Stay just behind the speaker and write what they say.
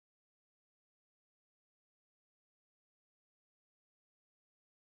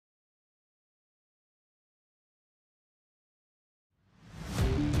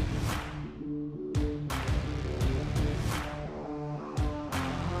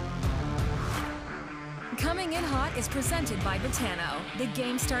Coming in Hot is presented by Botano. The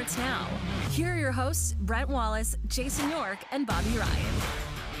game starts now. Here are your hosts, Brent Wallace, Jason York, and Bobby Ryan.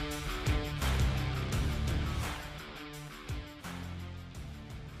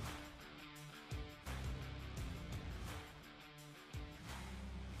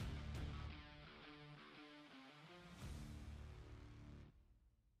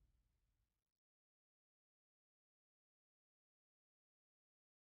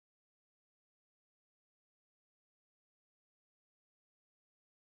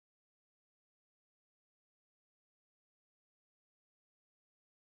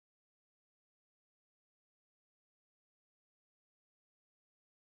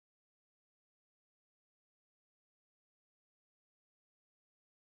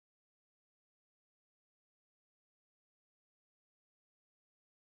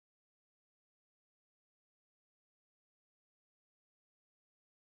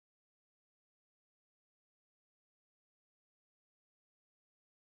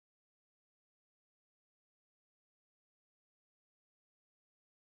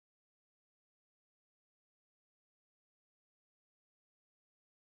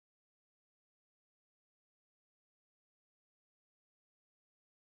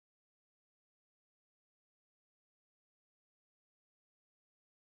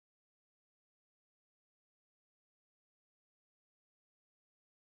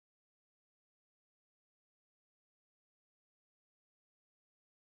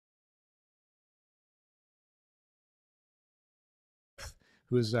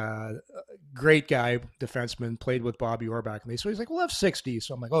 Who's a great guy, defenseman, played with Bobby Orr back in the day. So he's like, we'll have 60.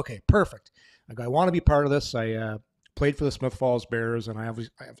 So I'm like, okay, perfect. I want to be part of this. I played for the Smith Falls Bears, and I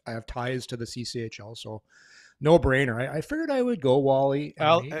have ties to the CCHL, so no brainer. I figured I would go, Wally.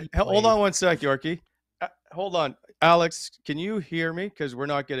 Hold on one sec, Yorkie. Hold on. Alex, can you hear me? Because we're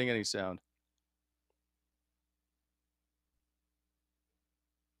not getting any sound.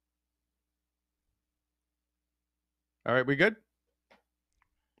 All right, we good?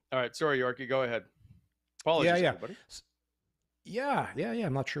 All right, sorry, Yorkie, go ahead. Apologies, everybody. Yeah.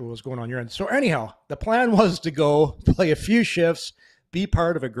 I'm not sure what was going on your end. So anyhow, the plan was to go play a few shifts, be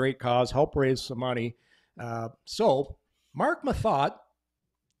part of a great cause, help raise some money. So Mark Mathot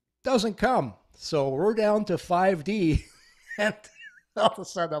doesn't come. So we're down to 5D. And all of a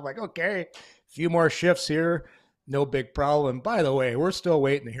sudden I'm like, okay, a few more shifts here. No big problem. By the way, we're still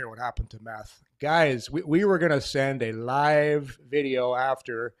waiting to hear what happened to Meth. Guys, we were going to send a live video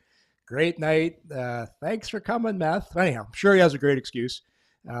after. Great night. Thanks for coming, Meth. Anyhow, I'm sure he has a great excuse.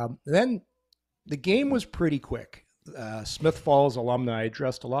 Then the game was pretty quick. Smith Falls alumni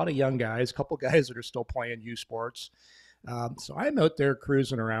dressed a lot of young guys, a couple guys that are still playing U Sports. So I'm out there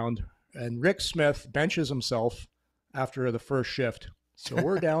cruising around, and Rick Smith benches himself after the first shift. So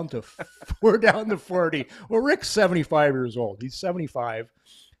we're down to 40. Well, Rick's 75 years old. He's 75,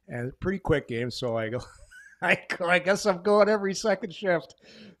 and pretty quick game. So I go, I guess I'm going every second shift.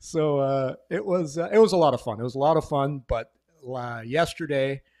 So it was a lot of fun. It was a lot of fun. But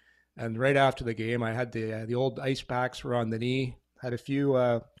yesterday and right after the game, I had the old ice packs were on the knee. Had a few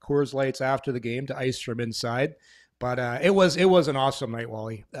Coors Lights after the game to ice from inside. But it was an awesome night,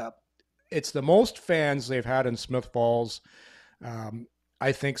 Wally. It's the most fans they've had in Smith Falls.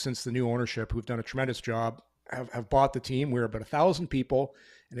 I think since the new ownership, who've done a tremendous job, have bought the team. We're about 1,000 people.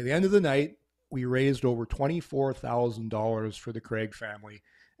 And at the end of the night, we raised over $24,000 for the Craig family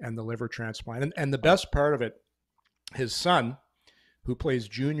and the liver transplant. And the best part of it, his son, who plays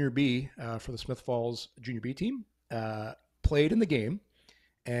Junior B for the Smith Falls Junior B team, played in the game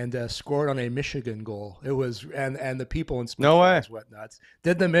and scored on a Michigan goal. It was, and the people in Smith Falls went nuts.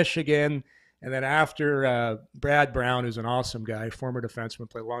 Did the Michigan. And then after Brad Brown, who's an awesome guy, former defenseman,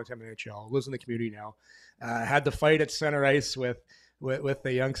 played a long time in the NHL, lives in the community now, had the fight at center ice with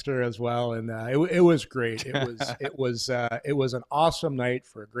the youngster as well, and it was great. It was an awesome night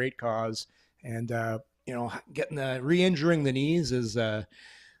for a great cause, and getting re-injuring the knees is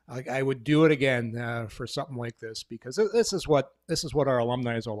I would do it again for something like this, because this is what our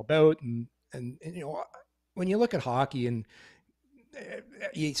alumni is all about, and when you look at hockey and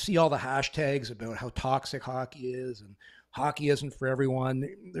you see all the hashtags about how toxic hockey is and hockey isn't for everyone.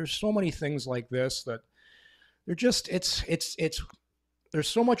 There's so many things like this that they're just, there's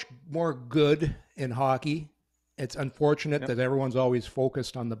so much more good in hockey. It's unfortunate that everyone's always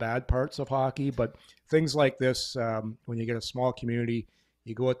focused on the bad parts of hockey, but things like this, when you get a small community,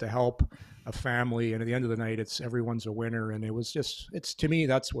 you go out to help a family, and at the end of the night, everyone's a winner. And to me,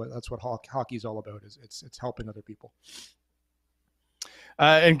 that's what hockey's all about. It's helping other people.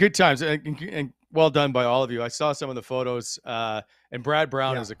 And good times, and well done by all of you. I saw some of the photos, and Brad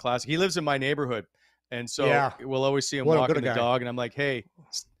Brown is a classic. He lives in my neighborhood, And so we'll always see him walking the dog. And I'm like, hey,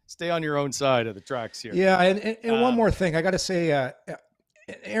 stay on your own side of the tracks here. Yeah. And one more thing, I got to say,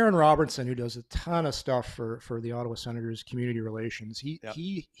 Aaron Robertson, who does a ton of stuff for the Ottawa Senators community relations,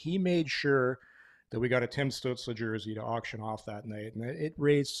 he made sure that we got a Tim Stützle jersey to auction off that night. And it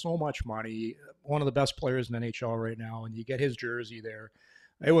raised so much money. One of the best players in NHL right now. And you get his jersey there.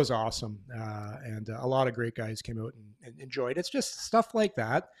 It was awesome. And a lot of great guys came out and enjoyed it. It's just stuff like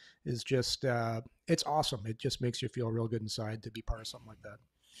that is just, it's awesome. It just makes you feel real good inside to be part of something like that.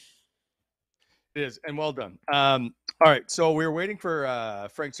 It is, and well done. All right, so we were waiting for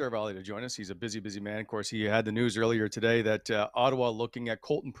Frank Seravalli to join us. He's a busy man. Of course, he had the news earlier today that Ottawa looking at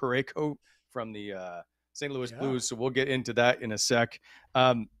Colton Parayko from the St. Louis Blues, so we'll get into that in a sec.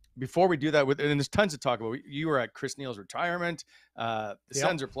 Before we do that, and there's tons to talk about. You were at Chris Neal's retirement. The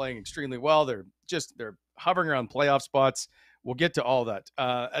Sens are playing extremely well. They're hovering around playoff spots. We'll get to all that.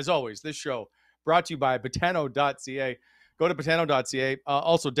 As always, this show brought to you by Botano.ca. Go to Botano.ca.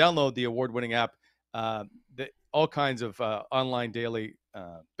 Also, download the award-winning app. All kinds of online daily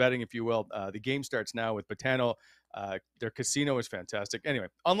betting, if you will. The game starts now with Botano. Their casino is fantastic. Anyway,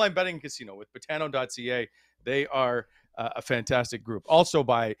 online betting casino with Botano.ca. They are a fantastic group. Also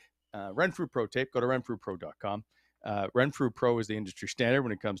by Renfrew Pro Tape. Go to renfrewpro.com. Renfrew Pro is the industry standard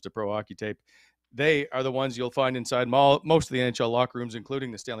when it comes to pro hockey tape. They are the ones you'll find inside most of the NHL locker rooms,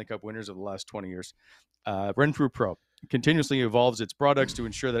 including the Stanley Cup winners of the last 20 years. Renfrew Pro continuously evolves its products to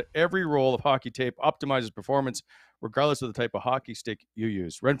ensure that every roll of hockey tape optimizes performance, regardless of the type of hockey stick you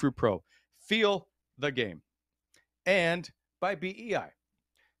use. Renfrew Pro. Feel the game. And by BEI.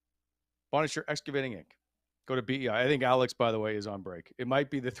 Bonisher Excavating Inc. Go to BEI. I think Alex, by the way, is on break. It might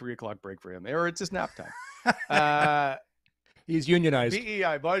be the 3:00 break for him. Or it's his nap time. He's unionized.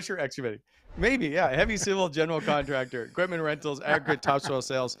 BEI, Bonisher Excavating. Maybe, yeah. Heavy civil general contractor, equipment rentals, aggregate topsoil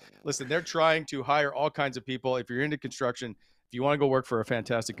sales. Listen, they're trying to hire all kinds of people. If you're into construction, if you want to go work for a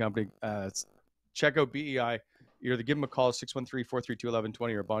fantastic company, check out BEI. You either give them a call,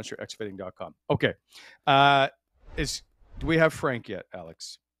 613-432-1120 or bonisherexcavating.com. Okay. Do we have Frank yet,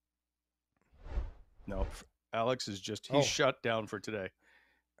 Alex? No. Alex is he's shut down for today.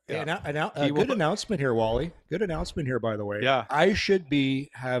 Yeah. Good announcement here, Wally. Good announcement here, by the way. Yeah. I should be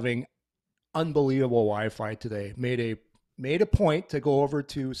having unbelievable Wi-Fi today. Made a point to go over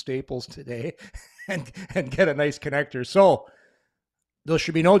to Staples today and get a nice connector. So there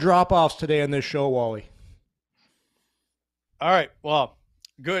should be no drop-offs today on this show, Wally. All right. Well,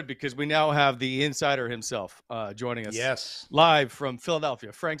 good, because we now have the insider himself joining us. Yes. Live from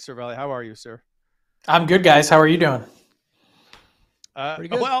Philadelphia. Frank Seravalli, how are you, sir? I'm good, guys. How are you doing? Pretty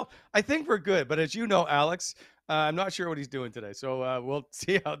good. Well, I think we're good. But as you know, Alex, I'm not sure what he's doing today. So we'll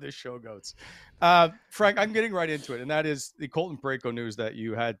see how this show goes. Frank, I'm getting right into it. And that is the Colton Parayko news that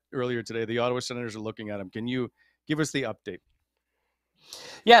you had earlier today. The Ottawa Senators are looking at him. Can you give us the update?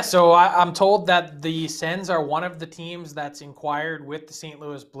 Yeah, so I'm told that the Sens are one of the teams that's inquired with the St.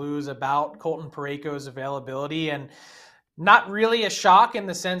 Louis Blues about Colton Parayko's availability, and not really a shock in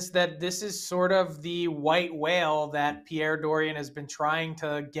the sense that this is sort of the white whale that Pierre Dorion has been trying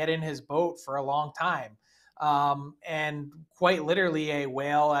to get in his boat for a long time. And quite literally a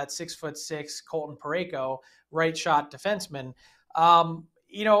whale at 6'6", Colton Parayko, right shot defenseman.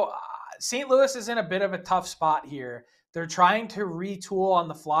 St. Louis is in a bit of a tough spot here. They're trying to retool on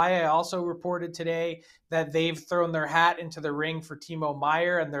the fly. I also reported today that they've thrown their hat into the ring for Timo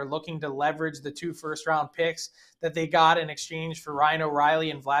Meier, and they're looking to leverage the 2 first-round picks that they got in exchange for Ryan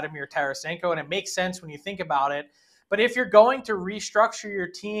O'Reilly and Vladimir Tarasenko. And it makes sense when you think about it. But if you're going to restructure your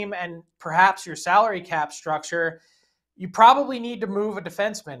team and perhaps your salary cap structure, you probably need to move a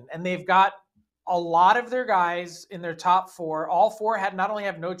defenseman. And they've got a lot of their guys in their top 4. All 4 not only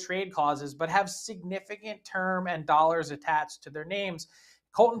have no trade clauses, but have significant term and dollars attached to their names.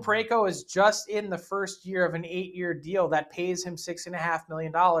 Colton Parayko is just in the first year of an 8-year deal that pays him $6.5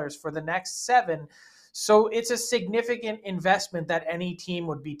 million for the next 7. So it's a significant investment that any team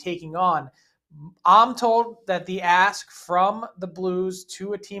would be taking on. I'm told that the ask from the Blues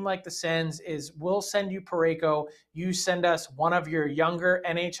to a team like the Sens is, we'll send you Parayko. You send us one of your younger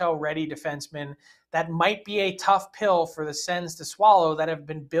NHL-ready defensemen. That might be a tough pill for the Sens to swallow that have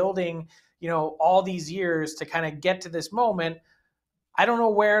been building, all these years to kind of get to this moment. I don't know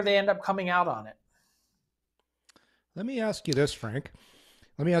where they end up coming out on it. Let me ask you this, Frank.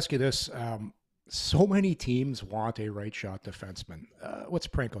 So many teams want a right shot defenseman. What's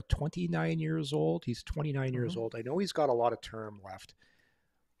Parayko, 29 years old? He's 29 years old. I know he's got a lot of term left.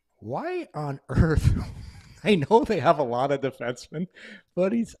 Why on earth? I know they have a lot of defensemen,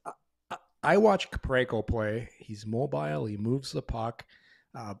 but I watch Parayko play. He's mobile. He moves the puck.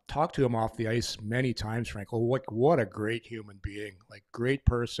 Talked to him off the ice many times, Frank. Oh, what a great human being, like great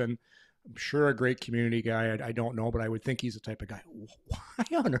person. I'm sure a great community guy. I don't know, but I would think he's the type of guy.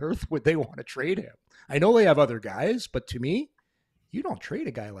 Why on earth would they want to trade him? I know they have other guys, but to me, you don't trade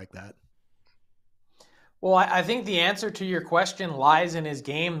a guy like that. Well, I think the answer to your question lies in his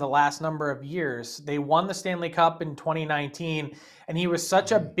game the last number of years. They won the Stanley Cup in 2019, and he was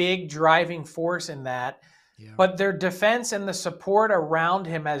such a big driving force in that. Yeah. But their defense and the support around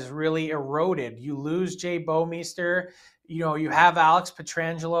him has really eroded. You lose Jay Bouwmeester, you have Alex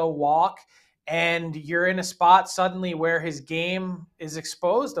Pietrangelo walk, and you're in a spot suddenly where his game is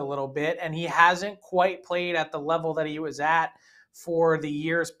exposed a little bit, and he hasn't quite played at the level that he was at for the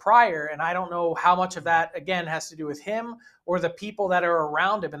years prior. And I don't know how much of that, again, has to do with him or the people that are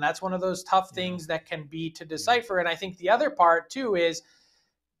around him. And that's one of those tough things that can be to decipher. And I think the other part, too, is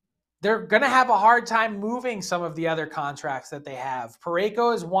they're going to have a hard time moving some of the other contracts that they have.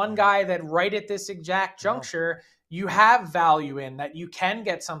 Parayko is one guy that right at this exact juncture, you have value in that you can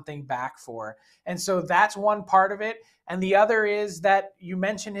get something back for. And so that's one part of it. And the other is that you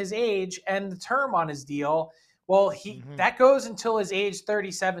mentioned his age and the term on his deal. Well, that goes until his age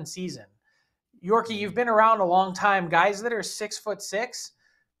 37 season. Yorkie, you've been around a long time. Guys that are 6'6",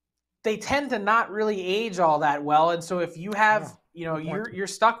 they tend to not really age all that well. And so if you have, you're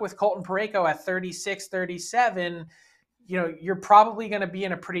stuck with Colton Parayko at 36, 37, you're probably going to be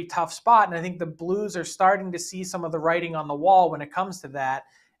in a pretty tough spot. And I think the Blues are starting to see some of the writing on the wall when it comes to that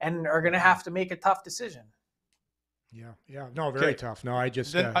and are going to have to make a tough decision. Yeah. No, very tough. No, I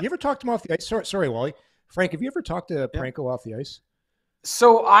just, you ever talked to him off the ice? Sorry, Wally. Frank, have you ever talked to Parayko off the ice?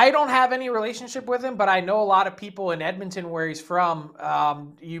 So I don't have any relationship with him, but I know a lot of people in Edmonton where he's from.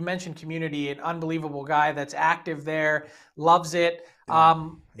 You mentioned community, an unbelievable guy that's active there, loves it.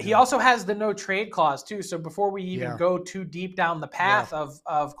 He also has the no trade clause too. So before we even go too deep down the path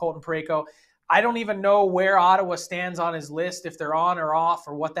of Colton Parayko, I don't even know where Ottawa stands on his list, if they're on or off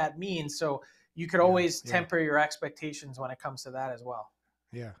or what that means. So you could always temper your expectations when it comes to that as well.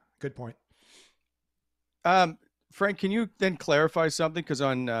 Yeah, good point. Frank, can you then clarify something? Because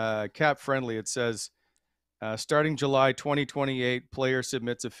on Cap Friendly, it says starting July 2028, player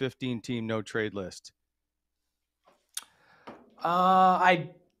submits a 15-team no-trade list. I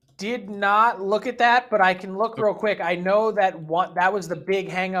did not look at that, but I can look real quick. I know that that was the big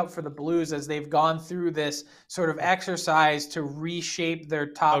hang-up for the Blues as they've gone through this sort of exercise to reshape their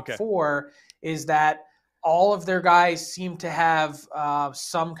top four, is that all of their guys seem to have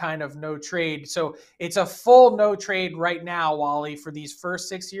some kind of no trade. So it's a full no trade right now, Wally, for these first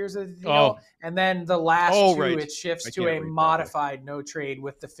 6 years of the deal. And then the last two, it shifts to a modified no trade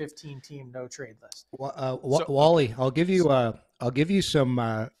with the 15-team no trade list. Wally, I'll give you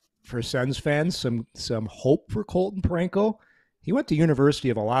some for Sens fans some hope for Colton Parayko. He went to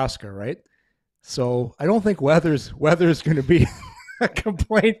University of Alaska, right? So I don't think weather's going to be a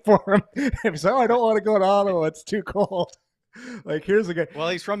complaint for him. So I don't want to go to Ottawa. It's too cold. Like, here's a guy. Well,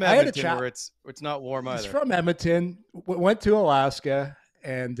 he's from Edmonton, where it's not warm either. He's from Edmonton. Went to Alaska,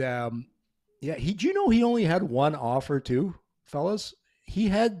 and do you know he only had one offer too, fellas? He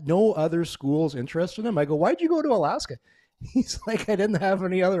had no other schools interested in him. I go, why'd you go to Alaska? He's like, I didn't have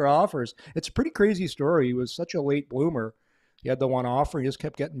any other offers. It's a pretty crazy story. He was such a late bloomer. He had the one offer. He just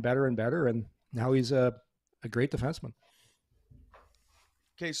kept getting better and better, and now he's a great defenseman.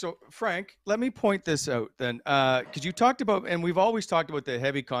 Okay, so Frank, let me point this out then, because you talked about, and we've always talked about the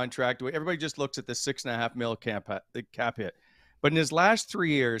heavy contract. Everybody just looks at the $6.5 million cap hit, but in his last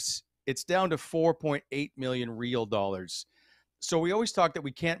 3 years, it's down to $4.8 million real dollars. So we always talk that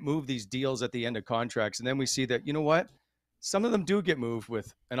we can't move these deals at the end of contracts, and then we see that, you know what? Some of them do get moved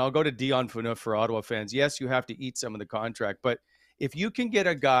with, and I'll go to Dion Phaneuf for Ottawa fans. Yes, you have to eat some of the contract, but if you can get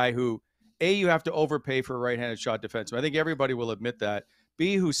a guy who, A, you have to overpay for a right-handed shot defenseman. I think everybody will admit that.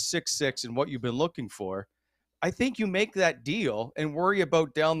 B, who's 6'6" and what you've been looking for, I think you make that deal and worry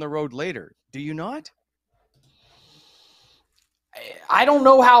about down the road later. Do you not? I don't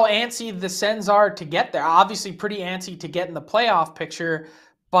know how antsy the Sens are to get there. Obviously pretty antsy to get in the playoff picture,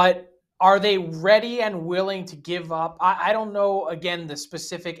 but are they ready and willing to give up? I don't know, again, the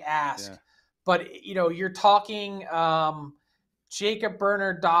specific ask, but you're talking Jacob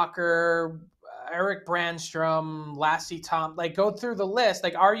Bernard Docker, Eric Brandstrom, Lassie Tom, like go through the list.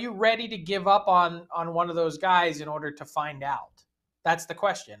 Like, are you ready to give up on one of those guys in order to find out? That's the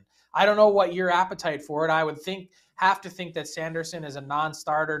question. I don't know what your appetite for it. I would have to think that Sanderson is a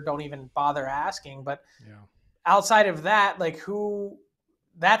non-starter. Don't even bother asking. But outside of that, like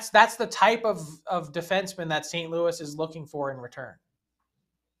that's the type of defenseman that St. Louis is looking for in return.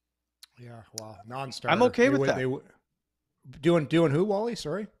 Yeah, well, non-starter. I'm okay with that. Doing who, Wally?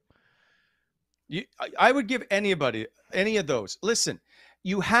 Sorry. I would give anybody any of those. Listen,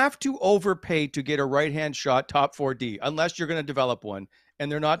 you have to overpay to get a right-hand shot top 4D unless you're going to develop one,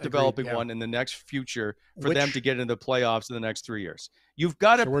 and they're not Agreed, developing yeah. one in the next future for them to get into the playoffs in the next 3 years. You've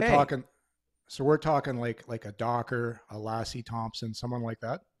got to pay. So we're talking like a Docker, a Lassie Thompson, someone like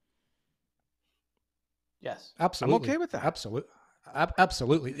that. Yes, absolutely. I'm okay with that.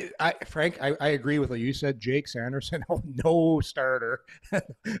 Absolutely. Frank, I agree with what you said. Jake Sanderson, no starter.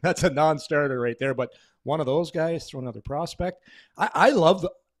 That's a non-starter right there. But one of those guys, throw another prospect. I love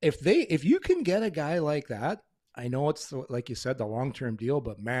if you can get a guy like that. I know it's like you said, the long-term deal,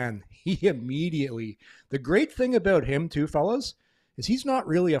 but man, he immediately. The great thing about him too, fellas, is he's not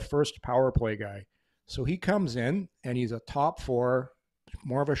really a first power play guy. So he comes in and he's a top 4,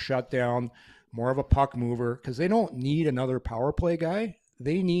 more of a shutdown, more of a puck mover, because they don't need another power play guy.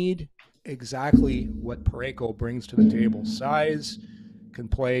 They need exactly what Parayko brings to the table: size, can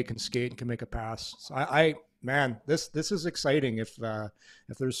play, can skate, and can make a pass. So man, this is exciting. If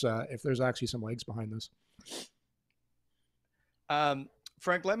there's actually some legs behind this.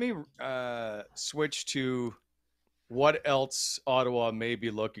 Frank, let me switch to what else Ottawa may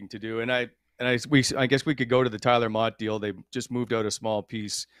be looking to do, and I guess we could go to the Tyler Mott deal. They just moved out a small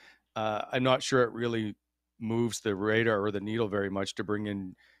piece. I'm not sure it really moves the radar or the needle very much to bring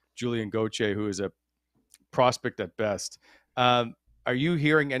in Julien Gauthier, who is a prospect at best. Are you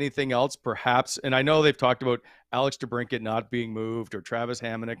hearing anything else, perhaps? And I know they've talked about Alex DeBrincat not being moved or Travis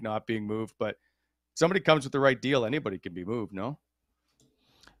Hamonic not being moved, but somebody comes with the right deal, anybody can be moved, no?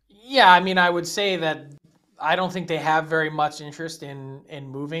 Yeah, I mean, I would say that I don't think they have very much interest in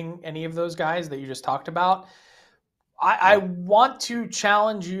moving any of those guys that you just talked about. I want to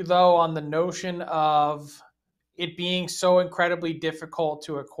challenge you, though, on the notion of it being so incredibly difficult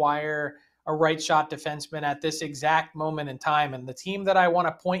to acquire a right shot defenseman at this exact moment in time. And the team that I want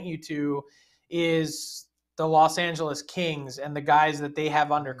to point you to is the Los Angeles Kings and the guys that they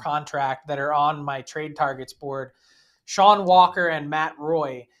have under contract that are on my trade targets board: Sean Walker and Matt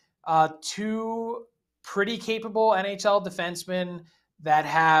Roy, two pretty capable NHL defensemen that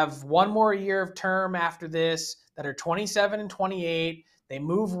have one more year of term after this, that are 27 and 28. They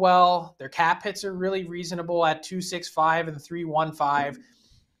move well. Their cap hits are really reasonable at 265 and 315.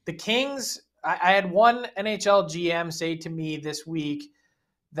 The Kings, I had one NHL GM say to me this week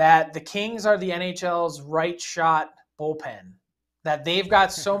that the Kings are the NHL's right shot bullpen, that they've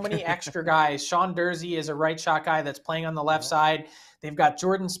got so many extra guys. Sean Durzi is a right shot guy that's playing on the left side. They've got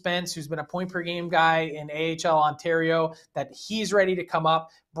Jordan Spence, who's been a point per game guy in AHL Ontario, that he's ready to come up.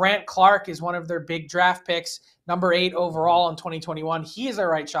 Brant Clark is one of their big draft picks, number 8 overall in 2021. He is a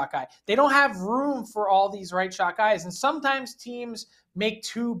right shot guy. They don't have room for all these right shot guys. And sometimes teams make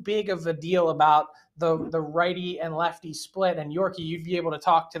too big of a deal about the righty and lefty split. And Yorkie, you'd be able to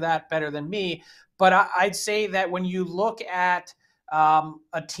talk to that better than me. But I'd say that when you look at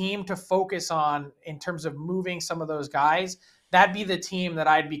a team to focus on in terms of moving some of those guys, that'd be the team that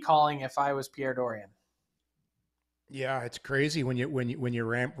I'd be calling if I was Pierre Dorion. Yeah, it's crazy when you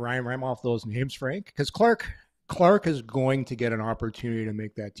ram off those names, Frank, because Clark is going to get an opportunity to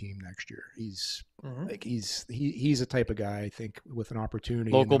make that team next year. He's a type of guy, I think, with an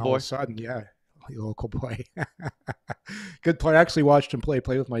opportunity. Local boy. All of a sudden, yeah, local boy. Good player. I actually watched him play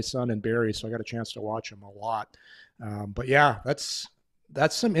with my son in Barrie, so I got a chance to watch him a lot. But yeah, that's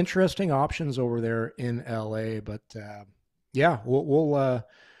some interesting options over there in LA. But yeah,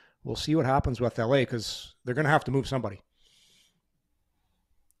 we'll see what happens with LA, because they're going to have to move somebody.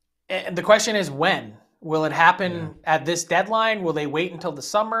 And the question is when. Will it happen at this deadline? Will they wait until the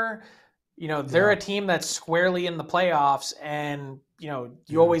summer? You know, they're a team that's squarely in the playoffs, and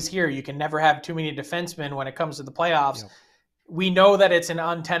you always hear you can never have too many defensemen when it comes to the playoffs. Yeah. We know that it's an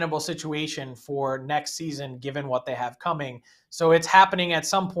untenable situation for next season, given what they have coming. So it's happening at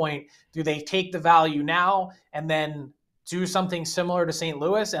some point. Do they take the value now and then do something similar to St.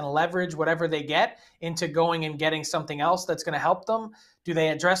 Louis and leverage whatever they get into going and getting something else that's going to help them? Do they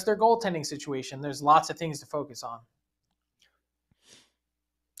address their goaltending situation? There's lots of things to focus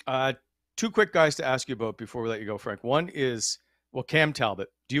on. Two quick guys to ask you about before we let you go, Frank. One is, Cam Talbot.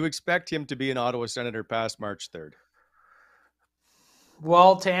 Do you expect him to be an Ottawa Senator past March 3rd?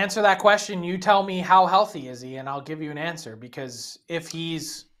 Well, to answer that question, you tell me how healthy is he, and I'll give you an answer. Because if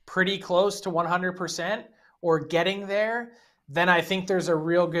he's pretty close to 100% or getting there, then I think there's a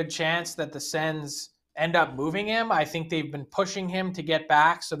real good chance that the Sens end up moving him. I think they've been pushing him to get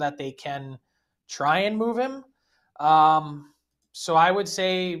back so that they can try and move him. So I would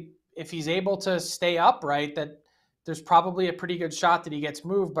say if he's able to stay upright, that there's probably a pretty good shot that he gets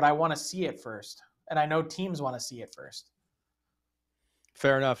moved, but I want to see it first. And I know teams want to see it first.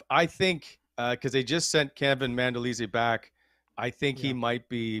 Fair enough. I think because they just sent Kevin Mandolese back, I think he might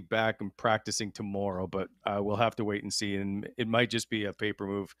be back and practicing tomorrow, but we'll have to wait and see. And it might just be a paper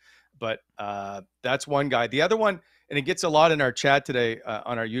move. But that's one guy. The other one, and it gets a lot in our chat today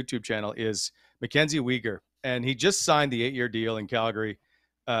on our YouTube channel, is Mackenzie Weegar. And he just signed the 8-year deal in Calgary,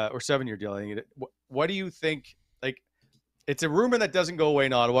 or 7-year deal. I think. What do you think? Like, it's a rumor that doesn't go away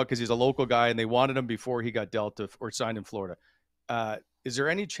in Ottawa because he's a local guy and they wanted him before he got dealt to or signed in Florida. Is there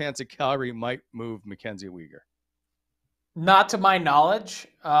any chance that Calgary might move Mackenzie Weegar? Not to my knowledge.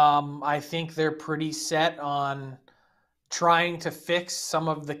 I think they're pretty set on trying to fix some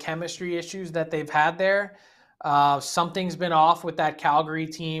of the chemistry issues that they've had there. Something's been off with that Calgary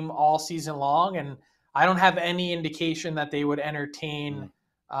team all season long, and I don't have any indication that they would entertain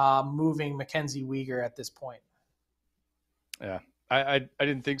moving Mackenzie Weegar at this point. Yeah, I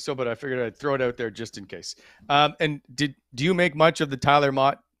didn't think so, but I figured I'd throw it out there just in case. And do you make much of the Tyler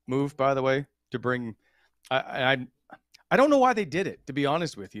Mott move, by the way, to bring? I don't know why they did it, to be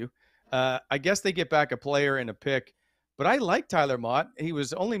honest with you. I guess they get back a player and a pick, but I like Tyler Mott. He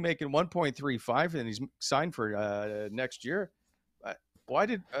was only making 1.35, and he's signed for next year. Why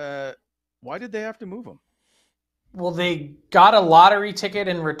did they have to move him? Well, they got a lottery ticket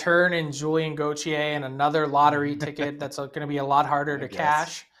in return in Julien Gauthier and another lottery ticket that's going to be a lot harder to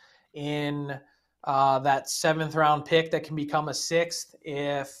cash in that 7th round pick that can become a 6th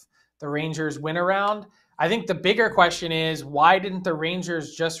if the Rangers win a round. I think the bigger question is, why didn't the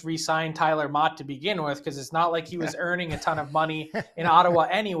Rangers just re-sign Tyler Mott to begin with? Because it's not like he was earning a ton of money in Ottawa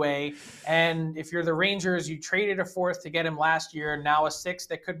anyway. And if you're the Rangers, you traded a 4th to get him last year, now a 6th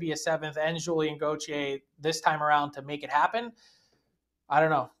that could be a 7th, and Julien Gauthier this time around to make it happen. I don't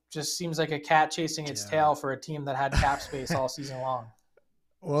know. Just seems like a cat chasing its tail for a team that had cap space all season long.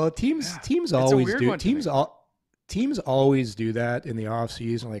 Well, teams always do. Teams always do that in the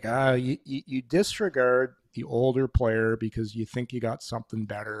offseason. Like, you disregard the older player because you think you got something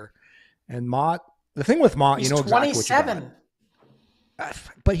better. And Mott, the thing with Mott, he's exactly 27.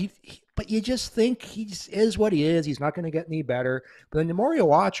 What you got. But you just think he is what he is. He's not going to get any better. But then the more you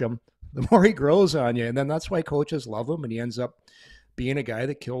watch him, the more he grows on you. And then that's why coaches love him. And he ends up being a guy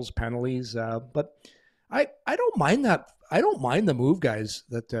that kills penalties. But I don't mind that. I don't mind the move, guys,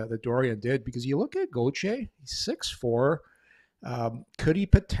 that Dorian did, because you look at Gauthier, he's 6'4". Could he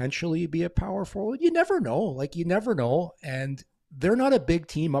potentially be a power forward? You never know. You never know. And they're not a big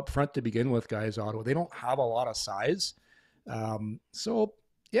team up front to begin with, guys, Ottawa. They don't have a lot of size. So,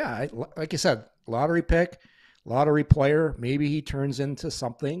 yeah, like I said, lottery pick, lottery player. Maybe he turns into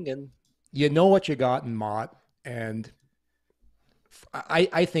something, and you know what you got in Mott. And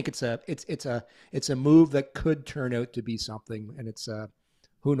I think it's a move that could turn out to be something, and it's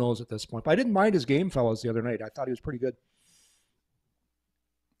who knows at this point. But I didn't mind his game, fellas, the other night. I thought he was pretty good.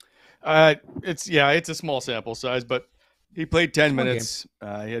 It's a small sample size, but he played 10 minutes.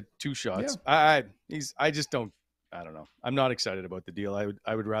 He had 2 shots. Yeah. I don't know. I'm not excited about the deal.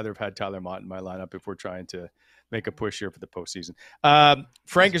 I would rather have had Tyler Mott in my lineup if we're trying to make a push here for the postseason.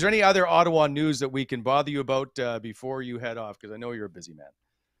 Frank, is there any other Ottawa news that we can bother you about before you head off? Because I know you're a busy man.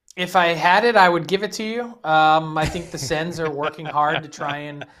 If I had it, I would give it to you. I think the Sens are working hard to try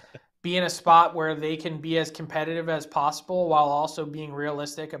and be in a spot where they can be as competitive as possible while also being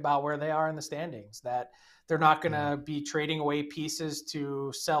realistic about where they are in the standings, that they're not going to be trading away pieces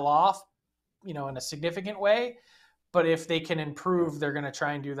to sell off, in a significant way. But if they can improve, they're going to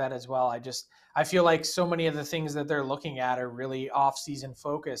try and do that as well. I feel like so many of the things that they're looking at are really off-season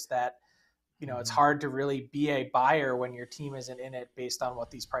focused that, it's hard to really be a buyer when your team isn't in it based on what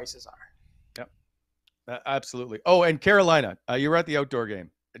these prices are. Yep, absolutely. Oh, and Carolina, you were at the outdoor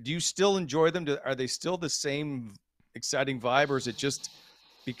game. Do you still enjoy them? Are they still the same exciting vibe, or has it just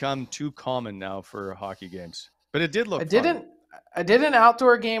become too common now for hockey games? But it did look fun. I did an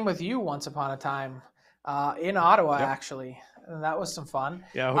outdoor game with you once upon a time in Ottawa, actually. And that was some fun.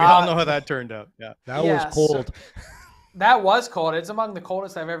 Yeah, we all know how that turned out. Yeah, that was cold. So, that was cold. It's among the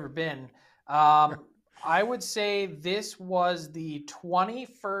coldest I've ever been. I would say this was the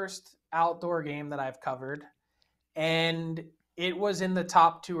 21st outdoor game that I've covered, and it was in the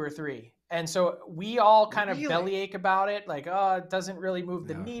top 2 or 3. And so we all kind of bellyache about it, like, it doesn't really move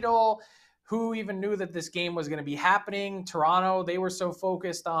the needle. Who even knew that this game was going to be happening? Toronto, they were so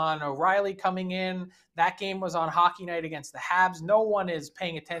focused on O'Reilly coming in. That game was on Hockey Night against the Habs. No one is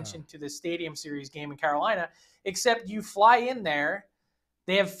paying attention to the Stadium Series game in Carolina, except you fly in there.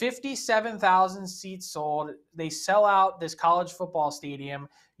 They have 57,000 seats sold. They sell out this college football stadium.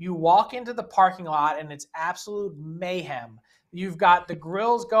 You walk into the parking lot, and it's absolute mayhem. You've got the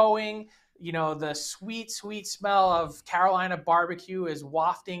grills going. the sweet, sweet smell of Carolina barbecue is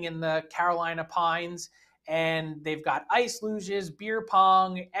wafting in the Carolina pines, and they've got ice luges, beer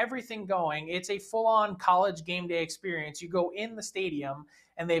pong, everything going. It's a full-on college game day experience. You go in the stadium,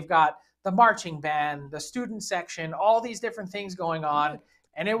 and they've got the marching band, the student section, all these different things going on,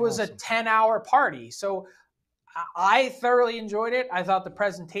 and it was Awesome. a 10-hour party. So I thoroughly enjoyed it. I thought the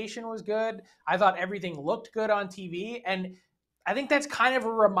presentation was good. I thought everything looked good on TV, and I think that's kind of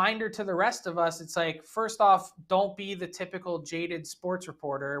a reminder to the rest of us. It's like, first off, don't be the typical jaded sports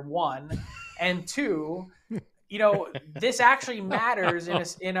reporter, one. And two, this actually matters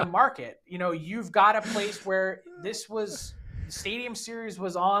in a market. You've got a place where Stadium Series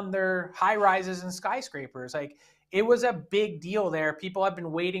was on their high rises and skyscrapers. Like, it was a big deal there. People have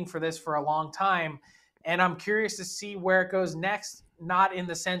been waiting for this for a long time. And I'm curious to see where it goes next, not in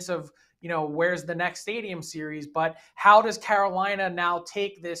the sense of, where's the next Stadium Series, but how does Carolina now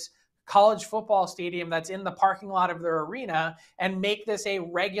take this college football stadium that's in the parking lot of their arena and make this a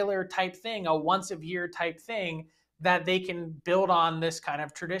regular type thing, a once a year type thing that they can build on this kind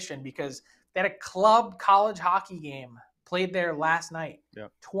of tradition? Because they had a club college hockey game played there last night. Yeah.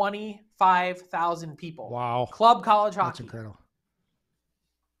 25,000 people. Wow. Club college hockey. That's incredible.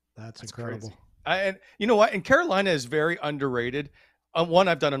 That's incredible. Crazy. And you know what? And Carolina is very underrated. One,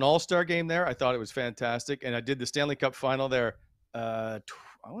 I've done an all-star game there. I thought it was fantastic. And I did the Stanley Cup final there, I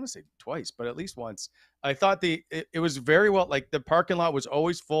want to say twice, but at least once. I thought it was very well, like the parking lot was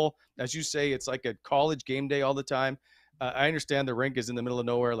always full. As you say, it's like a college game day all the time. I understand the rink is in the middle of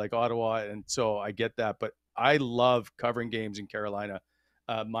nowhere like Ottawa, and so I get that. But I love covering games in Carolina,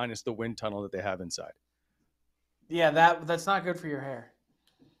 minus the wind tunnel that they have inside. Yeah, that's not good for your hair.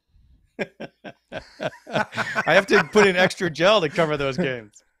 I have to put in extra gel to cover those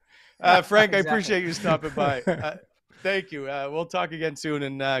games. Frank, exactly. I appreciate you stopping by. Thank you. We'll talk again soon,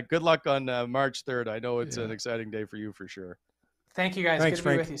 and good luck on March 3rd. I know it's an exciting day for you for sure. Thank you, guys. Thanks, good to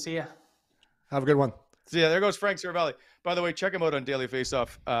Frank. be with you. See ya. Have a good one. So yeah, there goes Frank Seravalli. By the way, check him out on Daily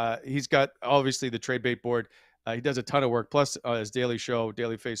Faceoff. He's got obviously the trade bait board. He does a ton of work, plus his daily show,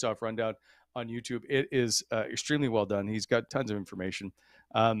 Daily Faceoff Rundown on YouTube. It is extremely well done. He's got tons of information.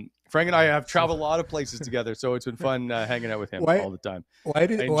 Frank and I have traveled a lot of places together, so it's been fun hanging out with him all the time. Why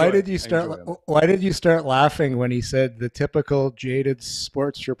did you start laughing when he said the typical jaded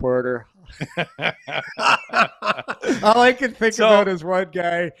sports reporter? All I can think about is one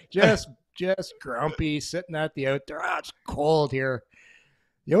guy just grumpy, sitting at the outdoor. Oh, it's cold here.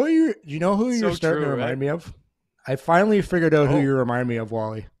 You know who you're starting to remind me of? I finally figured out who you remind me of,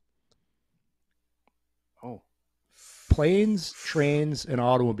 Wally. Oh. Planes, Trains, and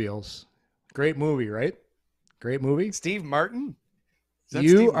Automobiles. Great movie, right? Great movie. Steve Martin?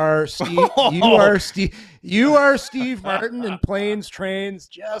 You are Steve Martin in Planes, Trains,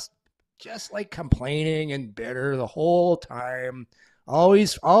 just like complaining and bitter the whole time.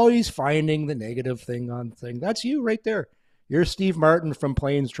 Always finding the negative thing on thing. That's you right there. You're Steve Martin from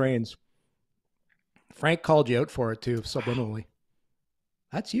Planes, Trains. Frank called you out for it too, subliminally.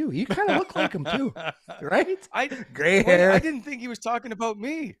 That's you. You kind of look like him too, right? Gray hair. I didn't think he was talking about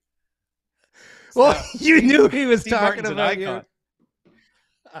me. Well, you knew he was Steve talking Martin's about an icon. you.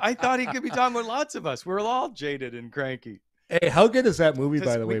 I thought he could be talking about lots of us. We're all jaded and cranky. Hey, how good is that movie,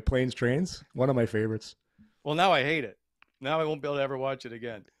 by the way? Planes, Trains? One of my favorites. Well, now I hate it. Now I won't be able to ever watch it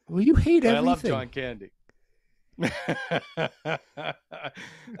again. Well, you hate everything. I love John Candy.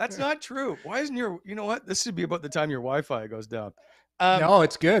 That's not true. Why isn't you know what? This should be about the time your Wi-Fi goes down. No,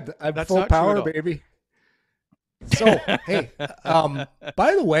 it's good. I'm full power, baby. So, hey,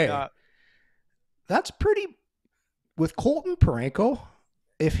 by the way, that's pretty, with Colton Parayko,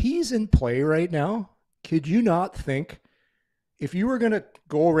 if he's in play right now, could you not think, if you were going to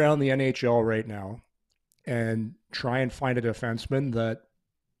go around the NHL right now and try and find a defenseman that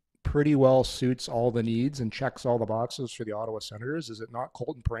pretty well suits all the needs and checks all the boxes for the Ottawa Senators, is it not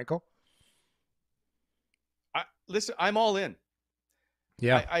Colton Parayko? Listen, I'm all in.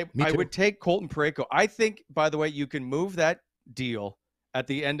 Yeah, I would take Colton Parayko. I think, by the way, you can move that deal at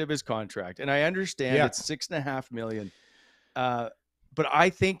the end of his contract, and I understand it's $6.5 million. But I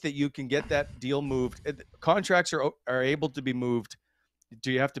think that you can get that deal moved. Contracts are able to be moved.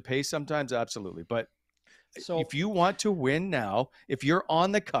 Do you have to pay sometimes? Absolutely. But if you want to win now, if you're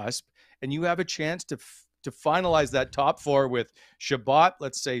on the cusp and you have a chance to finalize that top four with Chabot,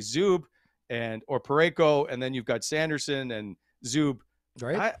 let's say Zub or Parayko, and then you've got Sanderson and Zub.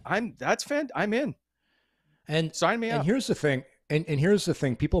 Right. I'm in. And sign me up. And here's the thing. And here's the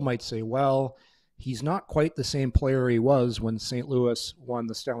thing. People might say, well, he's not quite the same player he was when St. Louis won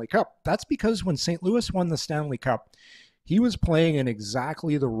the Stanley Cup. That's because when St. Louis won the Stanley Cup, he was playing in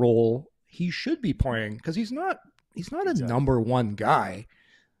exactly the role he should be playing because he's not a Exactly. number one guy.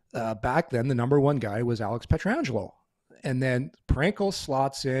 Back then, the number one guy was Alex Pietrangelo. And then Parayko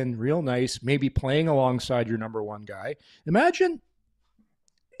slots in real nice, maybe playing alongside your number one guy. Imagine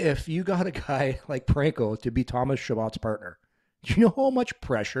if you got a guy like Parayko to be Thomas Chabot's partner. Do you know how much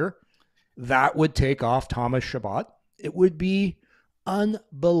pressure that would take off Thomas Chabot? It would be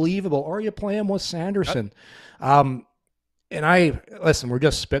unbelievable. Or you play him with Sanderson. And listen, we're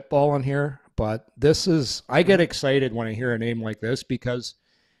just spitballing here, but I get excited when I hear a name like this because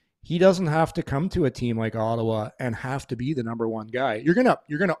he doesn't have to come to a team like Ottawa and have to be the number one guy. You're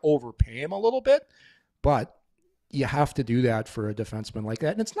gonna overpay him a little bit, but you have to do that for a defenseman like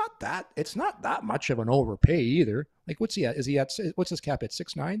that. And it's not that much of an overpay either. Like what's he at? What's his cap at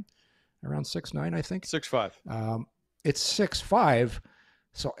 6'9"? Around 6'9", I think. 6'5". It's 6'5".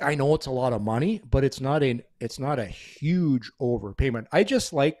 So I know it's a lot of money, but it's not a huge overpayment. I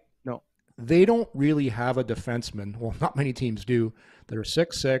just No. They don't really have a defenseman. Well, not many teams do that are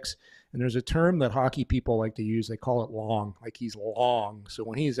 6'6", and there's a term that hockey people like to use. They call it long. Like he's long. So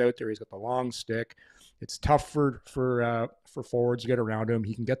when he's out there, he's got the long stick. It's tough for forwards to get around him.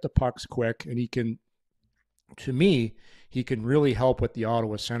 He can get the pucks quick, and he can really help what the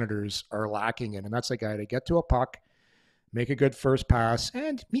Ottawa Senators are lacking in, and that's a guy to get to a puck, make a good first pass,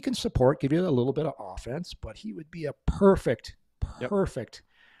 and he can give you a little bit of offense, but he would be a perfect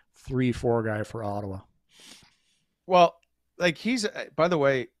 3-4 guy for Ottawa. Well, like he's, by the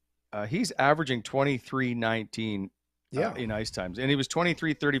way, he's averaging 23-19 in ice times. And he was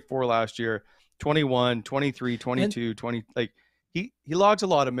 23-34 last year, 21, 23, 22, 20. Like he logs a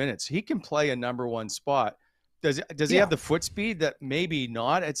lot of minutes. He can play a number one spot. Does he have the foot speed that maybe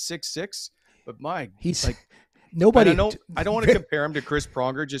not at 6'6"? But he's like nobody. I don't want to compare him to Chris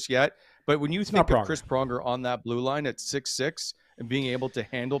Pronger just yet. But when you think of Chris Pronger on that blue line at 6'6" and being able to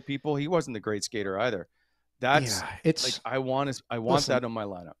handle people, he wasn't a great skater either. I want that in my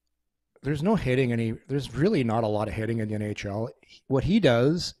lineup. There's no hitting there's really not a lot of hitting in the NHL. What he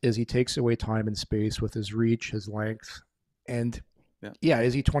does is he takes away time and space with his reach, his length. And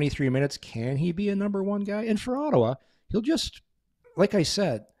is he 23 minutes? Can he be a number one guy? And for Ottawa, he'll just, like I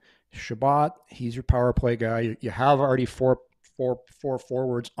said, Chabot, he's your power play guy. You have already four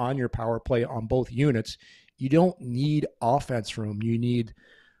forwards on your power play on both units. You don't need offense from him. You need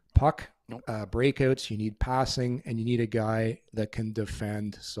puck breakouts, you need passing, and you need a guy that can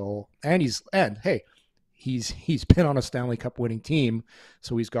defend. So, he's been on a Stanley Cup winning team,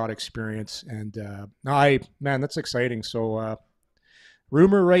 so he's got experience. And that's exciting. So,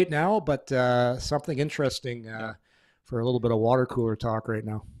 rumor right now, but something interesting for a little bit of water cooler talk right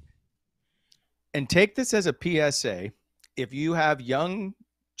now. And take this as a PSA: if you have young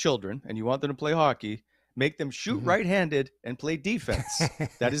children and you want them to play hockey, make them shoot right-handed and play defense.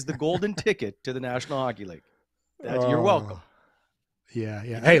 That is the golden ticket to the National Hockey League. You're welcome. Yeah.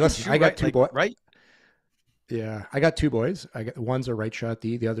 Hey, listen, I got two boys. Right? Yeah, I got two boys. One's a right shot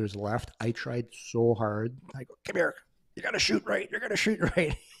D, the other's left. I tried so hard. I go, come here. You got to shoot right. You're going to shoot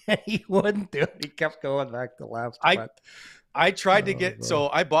right. And he wouldn't do it. He kept going back to left. I tried to get, so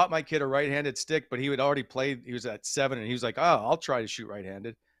I bought my kid a right-handed stick, but he would already play. He was at 7, and he was like, oh, I'll try to shoot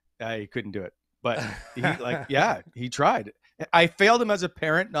right-handed. He couldn't do it. But he tried. I failed him as a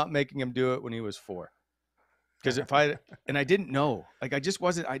parent, not making him do it when he was 4. Because I didn't know. Like, I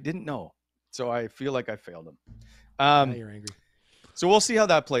didn't know. So I feel like I failed him. You're angry. So we'll see how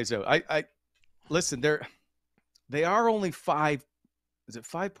that plays out. Listen, they are only 5. Is it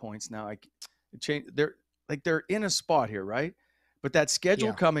 5 points now? They're in a spot here, right? But that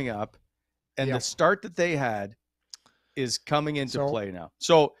schedule coming up and the start that they had is coming into play now.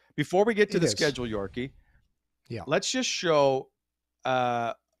 So before we get to the schedule, Yorkie, let's just show,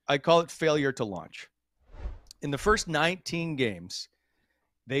 I call it failure to launch. In the first 19 games,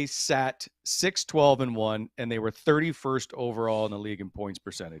 they sat 6-12-1, and they were 31st overall in the league in points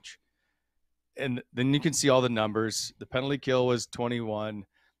percentage. And then you can see all the numbers. The penalty kill was 21.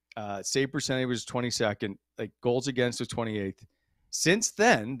 Save percentage was 22nd. Like, goals against was 28th. Since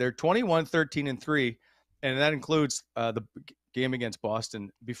then, they're 21-13-3, and that includes the game against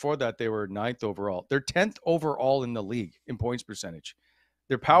Boston. Before that, they were 9th overall. They're 10th overall in the league in points percentage.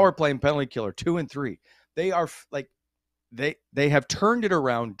 Their power play and penalty kill are 2 and 3. They are they have turned it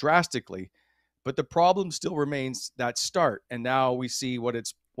around drastically, but the problem still remains that start. And now we see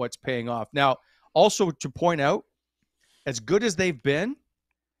what's paying off. Now, also to point out, as good as they've been,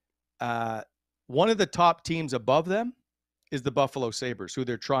 one of the top teams above them is the Buffalo Sabres, who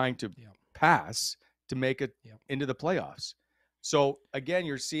they're trying to pass to make it into the playoffs. So again,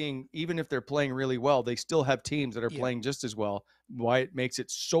 you're seeing, even if they're playing really well, they still have teams that are playing just as well. Why it makes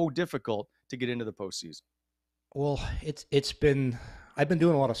it so difficult to get into the postseason. Well, I've been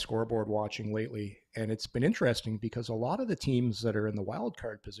doing a lot of scoreboard watching lately, and it's been interesting because a lot of the teams that are in the wild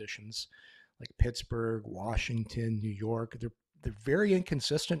card positions, like Pittsburgh, Washington, New York, they're very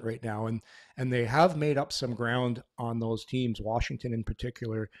inconsistent right now, and they have made up some ground on those teams, Washington in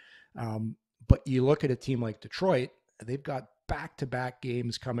particular. But you look at a team like Detroit, they've got back-to-back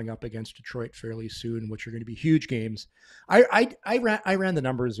games coming up against Detroit fairly soon, which are going to be huge games. I ran the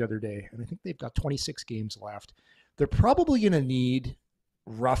numbers the other day, and I think they've got 26 games left. They're probably going to need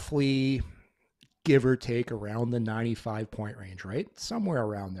roughly, give or take, around the 95-point range, right? Somewhere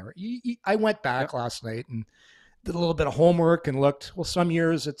around there. I went back last night and did a little bit of homework and looked. Well, some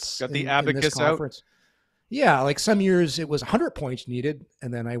years it's got the abacus out. Yeah, like some years it was 100 points needed,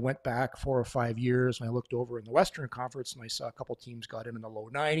 and then I went back 4 or 5 years and I looked over in the Western Conference and I saw a couple teams got in the low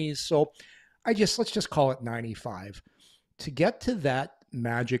 90s. So let's just call it 95. To get to that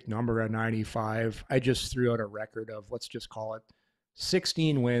magic number at 95, I just threw out a record of, let's just call it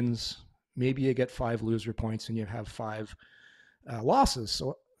 16 wins. Maybe you get 5 loser points and you have 5 losses.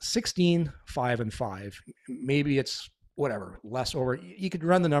 So 16, 5, and 5. Maybe it's whatever, less over. You could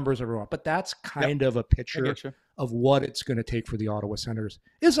run the numbers everyone, but that's kind of a picture of what it's going to take for the Ottawa Senators.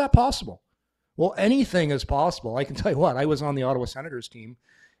 Is that possible? Well, anything is possible. I can tell you what, I was on the Ottawa Senators team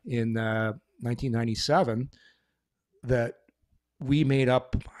in 1997 that we made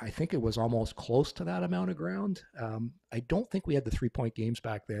up, I think it was almost close to that amount of ground. I don't think we had the 3-point games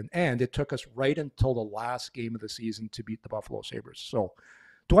back then, and it took us right until the last game of the season to beat the Buffalo Sabres. So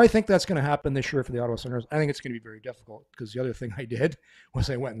do I think that's going to happen this year for the Ottawa Senators? I think it's going to be very difficult, because the other thing I did was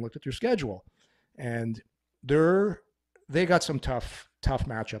I went and looked at their schedule, and they got some tough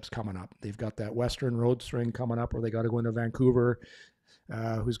matchups coming up. They've got that Western Road string coming up where they got to go into Vancouver,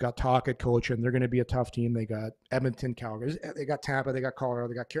 who's got Tocchet coaching. They're going to be a tough team. They got Edmonton, Calgary. They got Tampa. They got Colorado.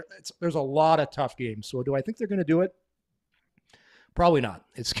 They got there's a lot of tough games. So do I think they're going to do it? Probably not.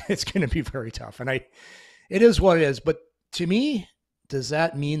 It's going to be very tough, and it is what it is. But to me, does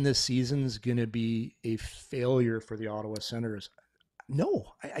that mean this season's going to be a failure for the Ottawa Senators?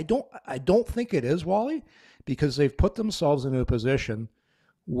 No, I don't think it is, Wally, because they've put themselves in a position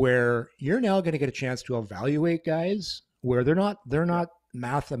where you're now going to get a chance to evaluate guys where they're not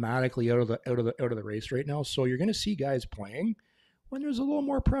mathematically out of the race right now. So you're going to see guys playing when there's a little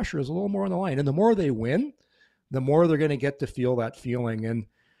more pressure, there's a little more on the line, and the more they win, the more they're going to get to feel that feeling. And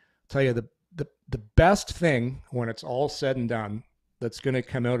I'll tell you, the best thing when it's all said and done that's going to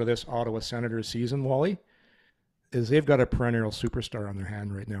come out of this Ottawa Senators season, Wally, is they've got a perennial superstar on their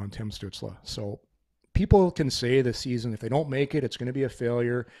hand right now in Tim Stützle. So people can say this season, if they don't make it, it's going to be a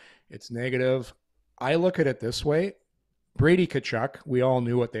failure. It's negative. I look at it this way. Brady Tkachuk, we all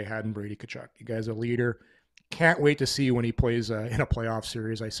knew what they had in Brady Tkachuk. The guy's a leader. Can't wait to see when he plays in a playoff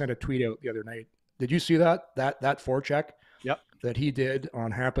series. I sent a tweet out the other night. Did you see that forecheck? Yep. That he did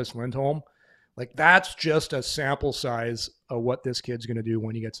on Hampus Lindholm? Like, that's just a sample size of what this kid's going to do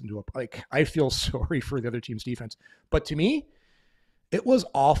when he gets into I feel sorry for the other team's defense. But to me, it was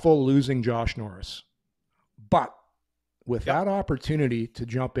awful losing Josh Norris. But with that opportunity to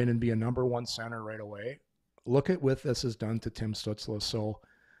jump in and be a number one center right away, look at what this has done to Tim Stützle. So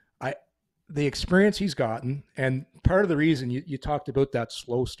the experience he's gotten, and part of the reason you talked about that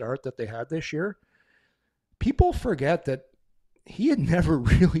slow start that they had this year, people forget that he had never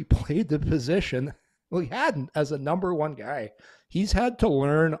really played the position. Well, he hadn't as a number one guy. He's had to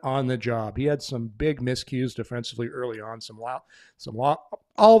learn on the job. He had some big miscues defensively early on,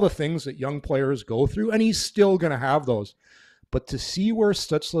 all the things that young players go through, and he's still going to have those. But to see where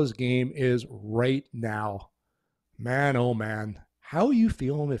Stützle's game is right now, man, oh man, how are you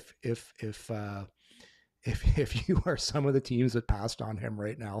feeling if you are some of the teams that passed on him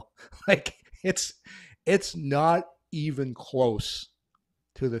right now? Like, it's not even close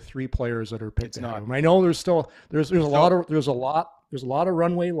to the 3 players that are picked out of him. I know there's a lot of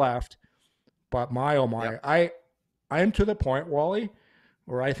runway left, but my oh my, I am to the point, Wally,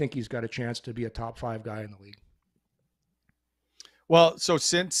 where I think he's got a chance to be a top 5 guy in the league. Well, so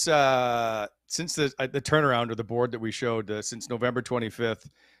since the turnaround or the board that we showed since November 25th,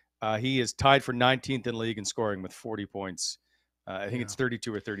 he is tied for 19th in league in scoring with 40 points. I think it's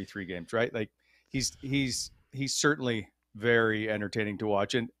 32 or 33 games, right? Like he's certainly very entertaining to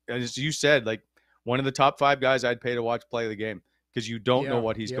watch. And as you said, like one of the top 5 guys I'd pay to watch play the game, because you don't know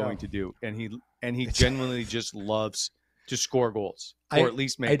what he's going to do. And he genuinely just loves to score goals or at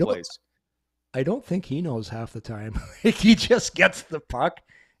least make plays. I don't think he knows half the time. He just gets the puck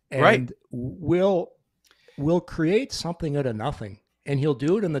and will will create something out of nothing, and he'll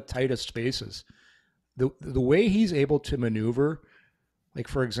do it in the tightest spaces. The way he's able to maneuver, like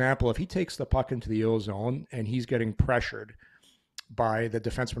for example, if he takes the puck into the O zone and he's getting pressured by the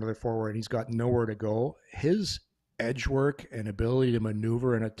defenseman or the forward and he's got nowhere to go, his edge work and ability to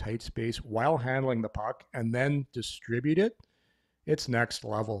maneuver in a tight space while handling the puck and then distribute it, it's next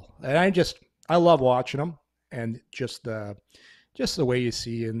level. And I love watching him, and just the way you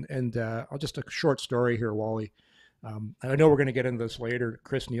see. And I'll just a short story here, Wally. I know we're going to get into this later.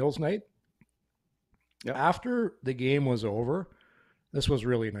 Chris Neal's night. Yep. After the game was over, this was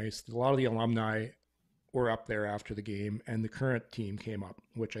really nice. A lot of the alumni were up there after the game, and the current team came up,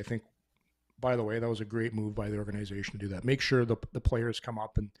 which I think, by the way, that was a great move by the organization to do that. Make sure the players come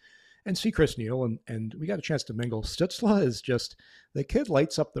up and see Chris Neal, and we got a chance to mingle. Stützle is just, the kid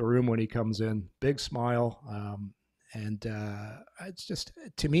lights up the room when he comes in. Big smile. And it's just,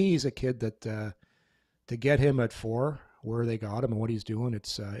 to me, he's a kid that to get him at 4, where they got him and what he's doing,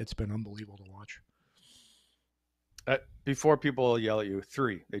 it's been unbelievable to watch. Before people yell at you,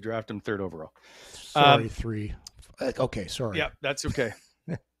 3. They draft him 3rd overall. Sorry, 3. Okay, sorry. Yeah, that's okay.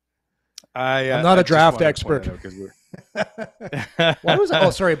 I'm not a draft expert. Why was it?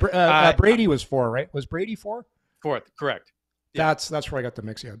 Oh, sorry. Brady was 4, right? Was Brady 4? 4th, correct. Yeah. That's where I got the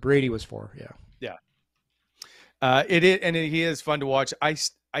mix. Yeah, Brady was 4. Yeah. Yeah. He is fun to watch. I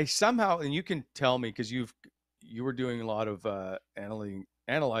somehow, and you can tell me because you were doing a lot of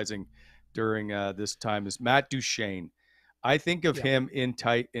analyzing during this time, is Matt Duchene. I think of him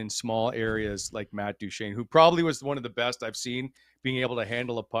in small areas like Matt Duchene, who probably was one of the best I've seen being able to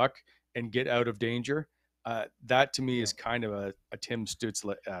handle a puck and get out of danger. That to me is kind of a Tim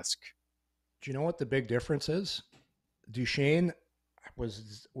Stützle-esque. Do you know what the big difference is? Duchene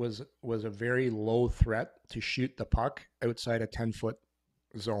was a very low threat to shoot the puck outside a 10-foot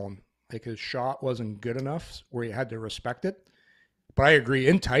zone. Like, his shot wasn't good enough where you had to respect it. But I agree,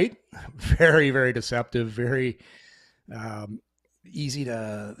 in tight, very, very deceptive, very easy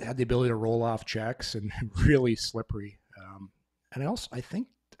to have the ability to roll off checks, and really slippery. And I think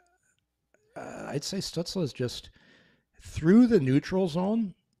I'd say Stützle is just, through the neutral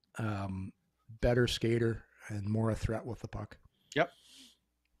zone, better skater and more a threat with the puck. Yep.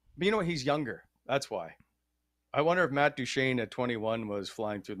 But you know what? He's younger. That's why. I wonder if Matt Duchene at 21 was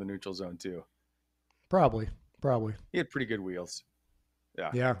flying through the neutral zone too. Probably. He had pretty good wheels.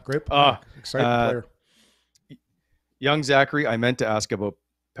 Yeah, great player. Exciting player. Young Zachary, I meant to ask about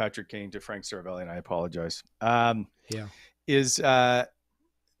Patrick Kane to Frank Seravalli, and I apologize. Is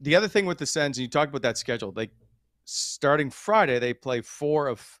the other thing with the Sens, and you talked about that schedule, like starting Friday, they play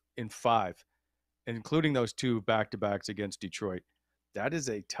 4 in 5, including those 2 back-to-backs against Detroit. That is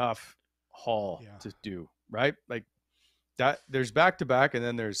a tough haul to do, right? Like that, there's back-to-back, and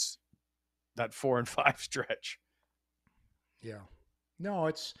then there's that 4 and 5 stretch. Yeah. No,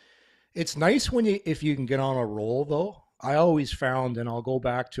 it's nice if you can get on a roll, though. I always found, and I'll go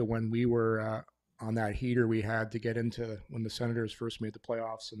back to when we were on that heater we had to get into when the Senators first made the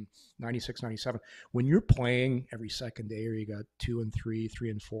playoffs in 96, 97. When you're playing every second day, or you got 2 and 3, 3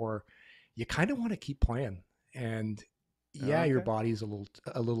 and 4, you kind of want to keep playing. And your body's a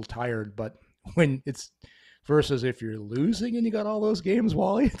little tired, but when it's versus if you're losing and you got all those games,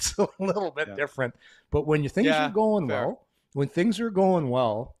 Wally, it's a little bit different. But when things are going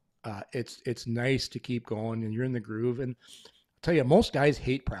well, it's nice to keep going, and you're in the groove. And I'll tell you, most guys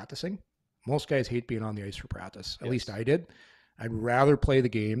hate practicing. Most guys hate being on the ice for practice. At least I did. I'd rather play the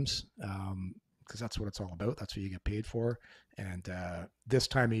games because that's what it's all about. That's what you get paid for. And this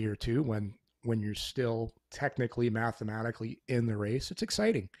time of year too, when you're still technically, mathematically in the race, it's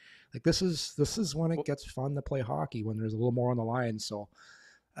exciting. Like this is when it gets fun to play hockey, when there's a little more on the line. So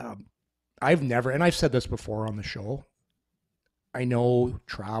I've never, and I've said this before on the show, I know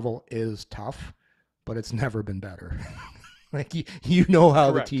travel is tough, but it's never been better. Like you know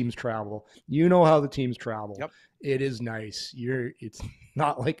how the teams travel. Yep. It is nice. It's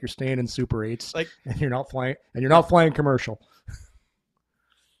not like you're staying in Super 8s, and you're not flying commercial.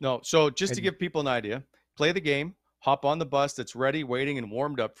 No. So just to give people an idea, play the game, hop on the bus that's ready, waiting, and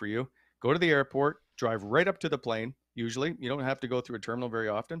warmed up for you. Go to the airport, drive right up to the plane. Usually, you don't have to go through a terminal very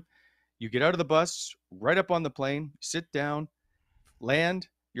often. You get out of the bus, right up on the plane, sit down, land.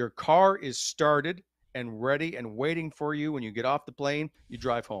 Your car is started and ready and waiting for you. When you get off the plane, you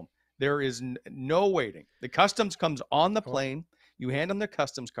drive home. There is no waiting. The customs comes on the plane. You hand them their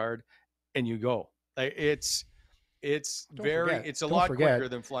customs card, and you go. It's a lot quicker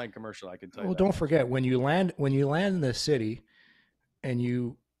than flying commercial, I can tell you. Well, don't forget when you land in the city, and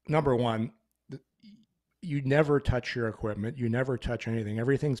you, number one, you never touch your equipment. You never touch anything.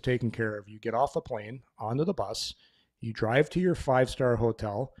 Everything's taken care of. You get off the plane, onto the bus, you drive to your 5-star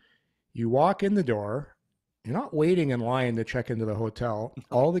hotel, you walk in the door. You're not waiting in line to check into the hotel.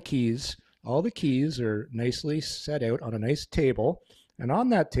 All the keys are nicely set out on a nice table. And on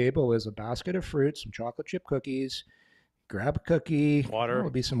that table is a basket of fruit, some chocolate chip cookies. Grab a cookie. Water. There'll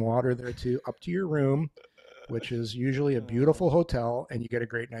be some water there too. Up to your room, which is usually a beautiful hotel, and you get a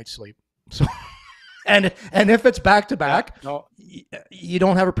great night's sleep. So, and if it's back to back, you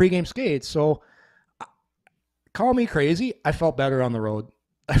don't have a pregame skate. So, call me crazy. I felt better on the road.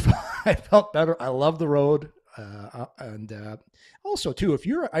 I felt better. I love the road, and also too,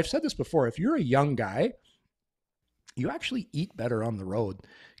 I've said this before, if you're a young guy, you actually eat better on the road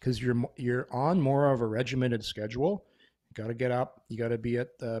because you're on more of a regimented schedule. You got to get up. You got to be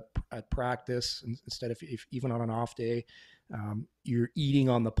at practice instead of if even on an off day. You're eating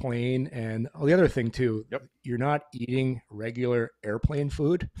on the plane, and the other thing too, you're not eating regular airplane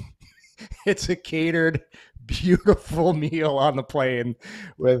food. It's a catered, beautiful meal on the plane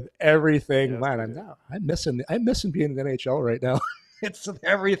with everything. Yes, Man, I'm missing being in the NHL right now. It's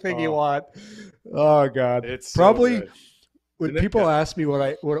everything you want. Oh God, it's probably so when people ask me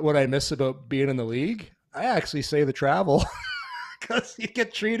what I miss about being in the league, I actually say the travel because you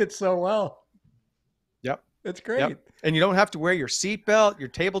get treated so well. Yep, it's great, and you don't have to wear your seatbelt. Your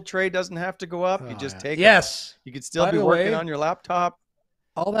table tray doesn't have to go up. You just take it. Yes, you could still be working on your laptop.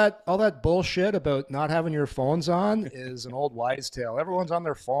 All that bullshit about not having your phones on is an old wives' tale. Everyone's on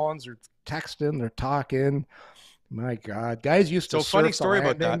their phones, they're texting, they're talking. My God, guys used to. So funny story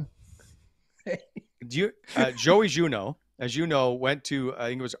about that. Joey Juneau, as you know, went to I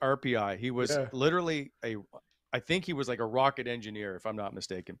think it was RPI. He was literally I think he was like a rocket engineer, if I'm not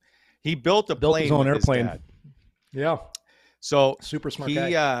mistaken. He built a plane his own with airplane. His dad. Yeah. So super smart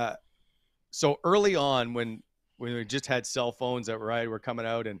guy. So early on when we just had cell phones that were coming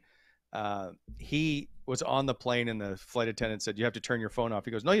out, and he was on the plane, and the flight attendant said, "You have to turn your phone off."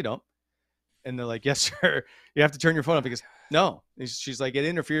 He goes, "No, you don't." And they're like, "Yes, sir. You have to turn your phone off." He goes, "No." She's like, "It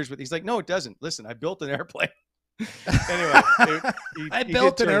interferes with." He's like, "No, it doesn't. Listen, I built an airplane." Anyway, I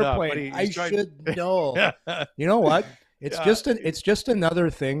built an airplane. I should know. You know what? It's just another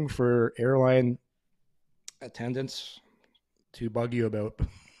thing for airline attendants to bug you about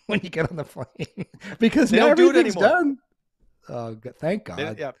when you get on the plane because they now don't do it everything's anymore. Done. Thank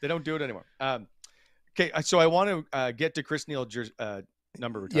God. They don't do it anymore. Okay, so I want to get to Chris Neil jersey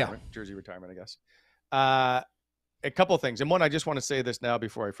retirement, I guess. A couple of things. And one, I just want to say this now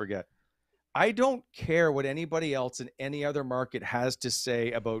before I forget. I don't care what anybody else in any other market has to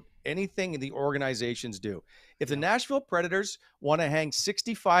say about anything the organizations do. If the Nashville Predators want to hang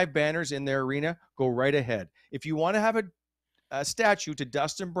 65 banners in their arena, go right ahead. If you want to have a statue to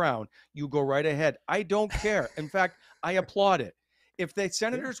Dustin Brown, you go right ahead. I don't care. In fact, I applaud it. If the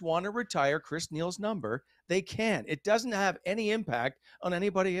Senators want to retire Chris Neil's number, they can. It doesn't have any impact on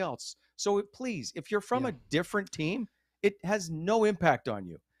anybody else. So please, if you're from a different team, it has no impact on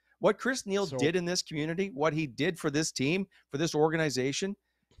you. What Chris Neil did in this community, what he did for this team, for this organization,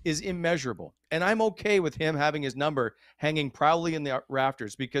 is immeasurable. And I'm okay with him having his number hanging proudly in the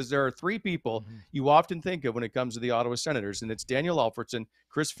rafters because there are three people you often think of when it comes to the Ottawa Senators, and it's Daniel Alfredsson,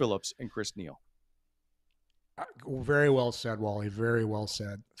 Chris Phillips, and Chris Neil. Very well said, Wally. Very well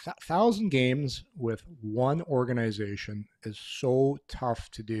said. 1,000 games with one organization is so tough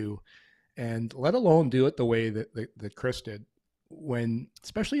to do, and let alone do it the way that Chris did. When,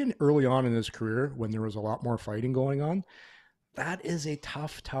 especially early on in his career, when there was a lot more fighting going on, that is a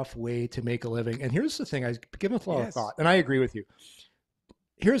tough way to make a living. And here's the thing, I give it a lot of thought, and I agree with you.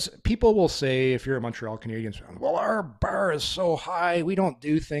 People will say, if you're a Montreal Canadiens fan, well, our bar is so high, we don't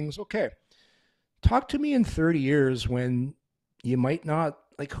do things. Okay. Talk to me in 30 years when you might not,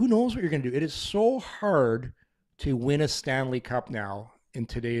 like, who knows what you're going to do? It is so hard to win a Stanley Cup now in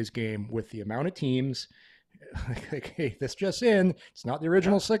today's game with the amount of teams. Like, hey, this just in, it's not the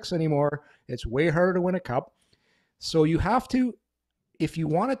original six anymore. It's way harder to win a cup. So you have to, if you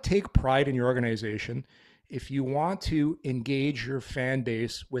want to take pride in your organization, if you want to engage your fan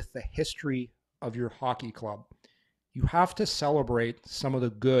base with the history of your hockey club, you have to celebrate some of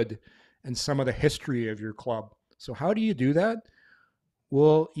the good and some of the history of your club. So how do you do that?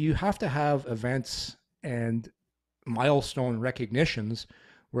 Well, you have to have events and milestone recognitions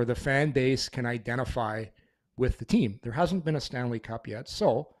where the fan base can identify with the team. There hasn't been a Stanley Cup yet.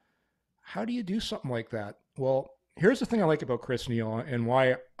 So how do you do something like that? Well, here's the thing I like about Chris Neil and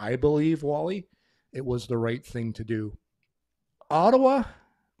why I believe, Wally, it was the right thing to do. Ottawa,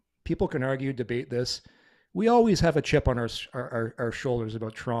 people can argue, debate this. We always have a chip on our shoulders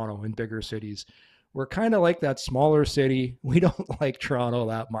about Toronto and bigger cities. we're kind of like that smaller city. We don't like Toronto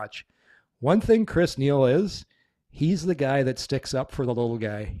that much. One thing Chris Neil is, he's the guy that sticks up for the little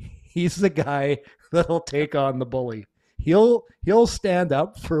guy. He's the guy that'll take on the bully. He'll stand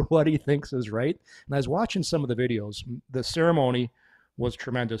up for what he thinks is right. And I was watching some of the videos. The ceremony was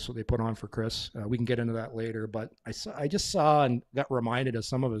tremendous what they put on for Chris. We can get into that later, but I just saw and got reminded of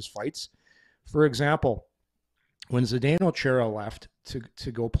some of his fights. For example, when Zdeno Chara left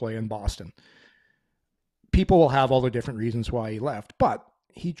to go play in Boston, people will have all the different reasons why he left, but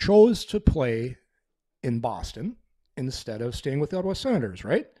he chose to play in Boston instead of staying with the Ottawa Senators,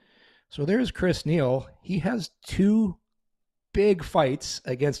 right? So there's Chris Neil. He has 2 big fights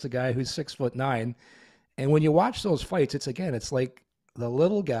against a guy who's 6'9". And when you watch those fights, it's like the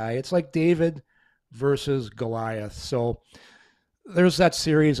little guy. It's like David versus Goliath. So there's that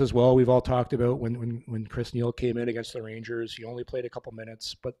series as well we've all talked about when Chris Neil came in against the Rangers. He only played a couple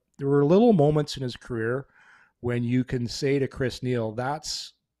minutes, but there were little moments in his career when you can say to Chris Neil,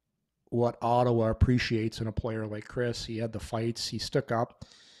 that's what Ottawa appreciates in a player like Chris. He had the fights, he stuck up,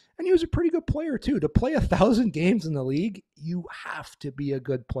 and he was a pretty good player too. To play 1,000 games in the league, you have to be a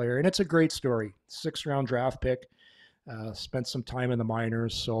good player, and it's a great story. 6th-round draft pick, spent some time in the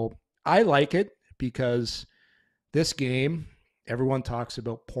minors, so I like it because this game, everyone talks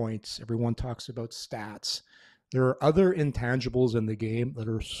about points, everyone talks about stats. There are other intangibles in the game that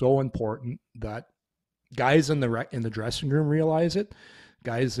are so important that guys in the dressing room realize it,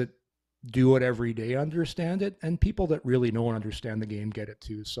 guys that do it every day understand it, and people that really know and understand the game get it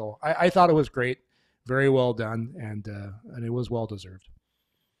too. So I thought it was great, very well done, and it was well deserved.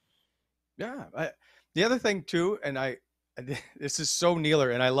 Yeah. The other thing too, and this is so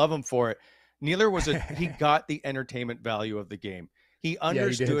Neeler, and I love him for it. Neeler he got the entertainment value of the game. He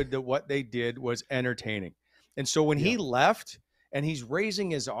understood that what they did was entertaining. And so when he left and he's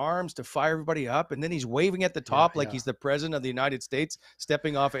raising his arms to fire everybody up, and then he's waving at the top like he's the president of the United States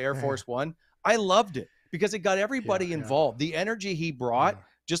stepping off of Air Force One, I loved it because it got everybody involved. The energy he brought,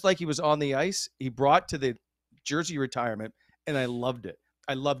 just like he was on the ice, he brought to the jersey retirement, and I loved it.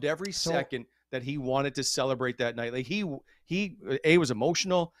 I loved every second that he wanted to celebrate that night. Like he was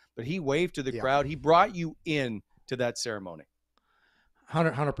emotional, but he waved to the crowd. He brought you in to that ceremony.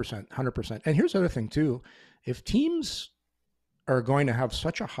 100%. And here's the other thing too. If teams are going to have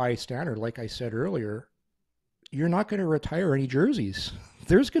such a high standard, like I said earlier, you're not going to retire any jerseys.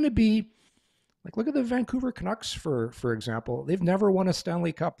 There's going to be, like, look at the Vancouver Canucks, for example. They've never won a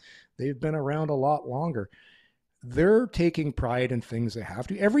Stanley Cup. They've been around a lot longer. They're taking pride in things they have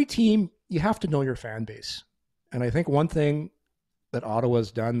to. Every team, you have to know your fan base. And I think one thing that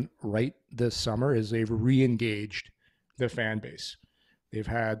Ottawa's done right this summer is they've re-engaged the fan base. They've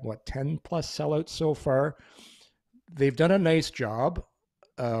had, 10 plus sellouts so far. They've done a nice job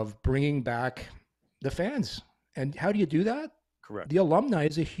of bringing back the fans. And how do you do that? Correct. The alumni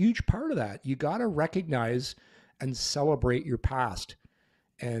is a huge part of that. You got to recognize and celebrate your past.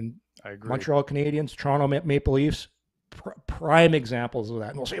 And I agree. Montreal Canadiens, Toronto Maple Leafs, prime examples of that.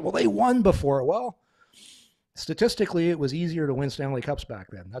 And we'll say, well, they won before. Well, statistically, it was easier to win Stanley Cups back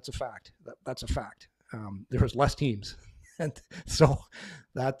then. That's a fact. That's a fact. There was less teams. And so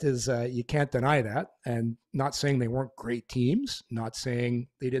that is, you can't deny that. And not saying they weren't great teams, not saying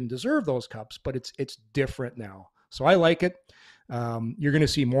they didn't deserve those cups, but it's different now. So I like it. You're going to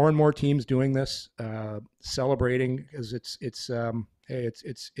see more and more teams doing this, celebrating, because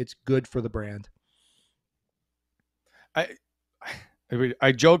it's good for the brand.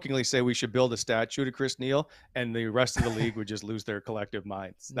 I jokingly say we should build a statue to Chris Neil, and the rest of the league would just lose their collective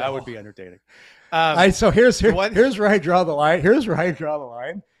minds. That would be entertaining. So here's where I draw the line.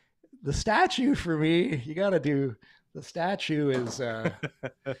 The statue for me, you got to do. The statue is.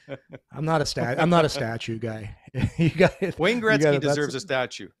 I'm not a statue guy. Wayne Gretzky deserves a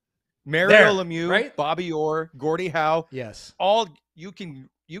statue. Mario Lemieux, right? Bobby Orr, Gordie Howe. Yes. All you can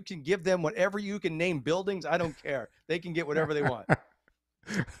give them whatever you can name buildings. I don't care. They can get whatever they want.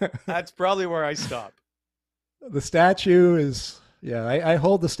 That's probably where I stop. The statue is, I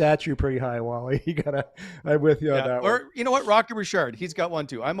hold the statue pretty high, Wally. I'm with you on that. Or you know what, Rocky Richard, he's got one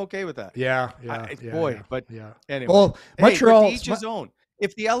too. I'm okay with that. Anyway. Well, Montreal, each his own.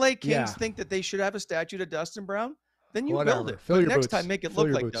 If the LA Kings think that they should have a statue to Dustin Brown, then you build it. Fill your next boots. time, make it look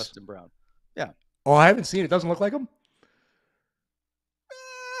like Dustin Brown. Yeah. Oh, I haven't seen it. Doesn't look like him.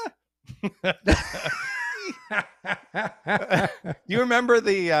 You remember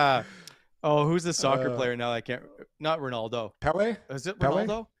the who's the soccer player now? Not Ronaldo. Pele? Is it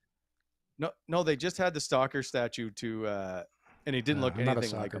Ronaldo? No, they just had the stalker statue to and he didn't look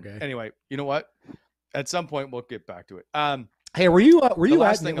anything like him. Guy. Anyway, you know what? At some point we'll get back to it. Hey, were you at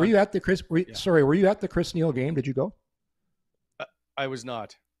the Chris? Sorry, were you at the Chris Neil game? Did you go? I was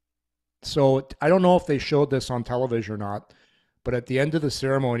not. So I don't know if they showed this on television or not, but at the end of the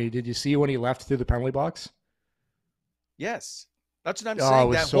ceremony, did you see when he left through the penalty box? Yes, that's what I'm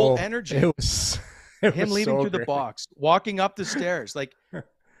saying. That whole energy. It was him leaving through the box, walking up the stairs, like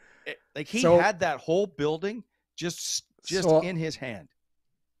he had that whole building just in his hand.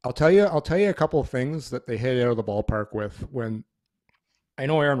 I'll tell you a couple of things that they hit out of the ballpark with. When I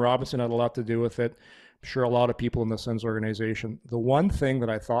know Aaron Robinson had a lot to do with it. I'm sure a lot of people in the Sens organization. The one thing that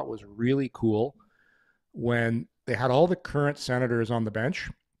I thought was really cool when they had all the current Senators on the bench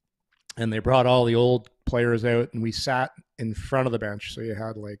and they brought all the old players out and we sat in front of the bench. So you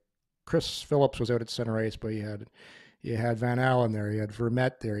had like Chris Phillips was out at center ice, but you had Van Allen there, you had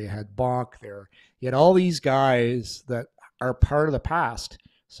Vermette there, you had Bonk there. You had all these guys that are part of the past.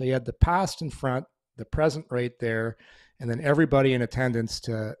 So you had the past in front, the present right there, and then everybody in attendance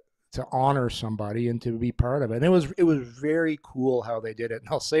to honor somebody and to be part of it. And it was very cool how they did it. And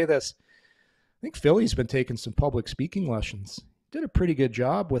I'll say this, I think Philly's been taking some public speaking lessons. Did a pretty good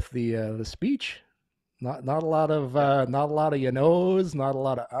job with the speech. Not a lot of you knows, not a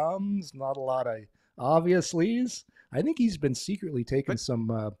lot of ums, not a lot of obviously's. I think he's been secretly taking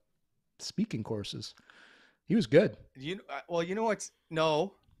some speaking courses. He was good. You know what's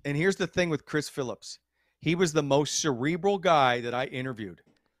no. And here's the thing with Chris Phillips. He was the most cerebral guy that I interviewed.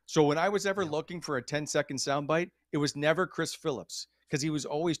 So when I was ever looking for a 10-second soundbite, it was never Chris Phillips because he was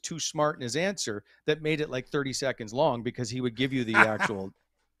always too smart in his answer that made it like 30 seconds long because he would give you the actual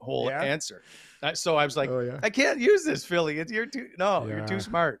whole answer. So I was like, I can't use this, Philly. You're too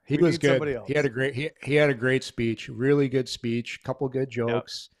smart. He was good. He had a great speech, really good speech, couple good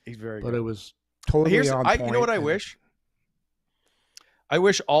jokes. He's very good. But it was totally on point. You know what I wish? I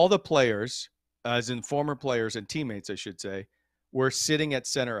wish all the players, as in former players and teammates, I should say, were sitting at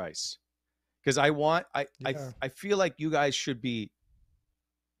center ice. Because I feel like you guys should be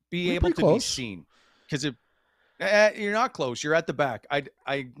able to be seen. Because you're not close. You're at the back.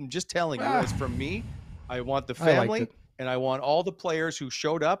 I'm just telling you, as for me, I want the family and I want all the players who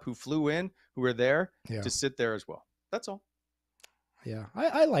showed up, who flew in, who were there to sit there as well. That's all. Yeah,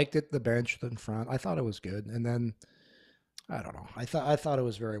 I liked it. The bench in front, I thought it was good. And then, I don't know. I thought it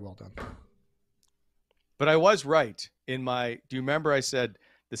was very well done. But I was right in my. Do you remember I said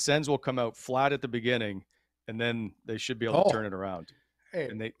the Sens will come out flat at the beginning, and then they should be able to turn it around. Hey,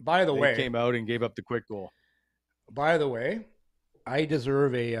 and they came out and gave up the quick goal. By the way, I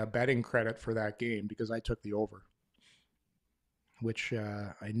deserve a betting credit for that game because I took the over, which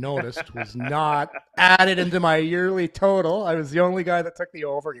I noticed was not added into my yearly total. I was the only guy that took the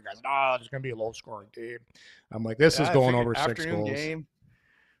over. You guys, it's going to be a low-scoring game. I'm like, this is going over 6 goals. Game.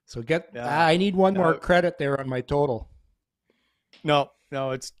 So I need one more credit there on my total. No,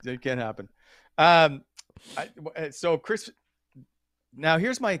 it can't happen. So Chris, now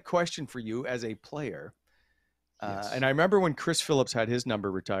here's my question for you as a player. And I remember when Chris Phillips had his number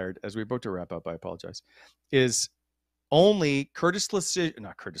retired, as we're about to wrap up, I apologize, is only Curtis Lazar,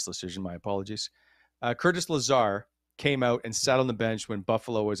 Curtis Lazar came out and sat on the bench when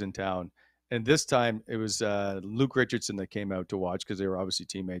Buffalo was in town. And this time it was Luke Richardson that came out to watch because they were obviously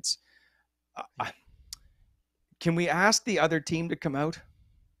teammates. Can we ask the other team to come out?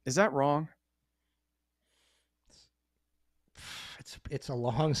 Is that wrong? It's a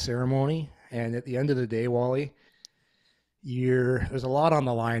long ceremony. And at the end of the day, Wally, there's a lot on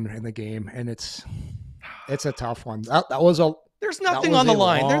the line in the game. And it's a tough one. There's nothing on the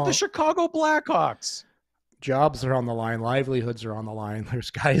line. They're the Chicago Blackhawks. Jobs are on the line. Livelihoods are on the line. There's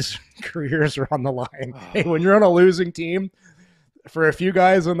guys' careers are on the line. Hey, when you're on a losing team, for a few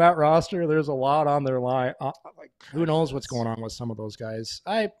guys on that roster, there's a lot on their line. Who knows what's going on with some of those guys?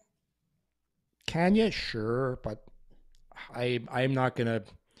 Can you? Sure, but I'm not going to.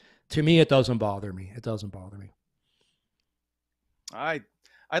 To me, it doesn't bother me. It doesn't bother me. I'd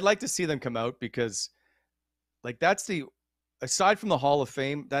like to see them come out because, that's aside from the Hall of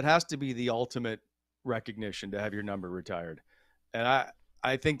Fame, that has to be the ultimate recognition to have your number retired. And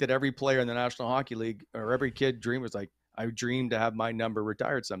I think that every player in the National Hockey League or every kid dreams I dream to have my number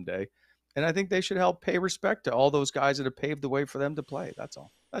retired someday. And I think they should help pay respect to all those guys that have paved the way for them to play. That's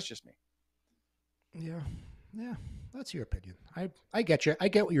all. That's just me. Yeah. That's your opinion. I get you. I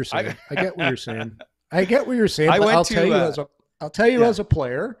get what you're saying. I get what you're saying. But I'll tell you as a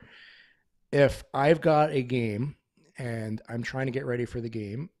player, if I've got a game and I'm trying to get ready for the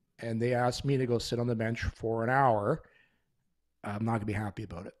game and they ask me to go sit on the bench for an hour, I'm not going to be happy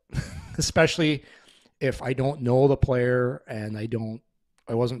about it. Especially if I don't know the player and I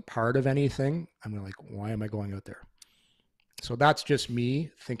wasn't part of anything. I'm like, why am I going out there? So that's just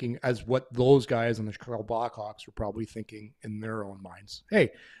me thinking as what those guys in the Chicago Blackhawks are probably thinking in their own minds. Hey,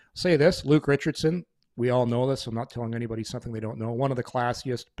 say this, Luke Richardson, we all know this. I'm not telling anybody something they don't know. One of the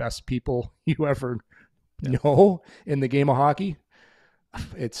classiest, best people you ever know in the game of hockey.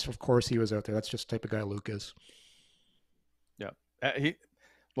 It's, of course, he was out there. That's just the type of guy Luke is. Yeah. I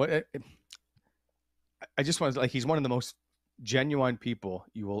just want to, like, he's one of the most genuine people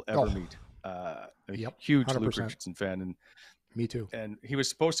you will ever meet. Huge 100%. Luke Richardson fan, and me too. And he was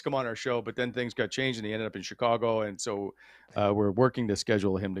supposed to come on our show, but then things got changed, and he ended up in Chicago. And so we're working to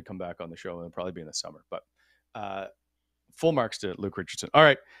schedule him to come back on the show, and it'll probably be in the summer. But full marks to Luke Richardson. All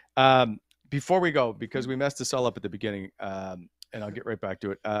right, before we go, because we messed this all up at the beginning, and I'll get right back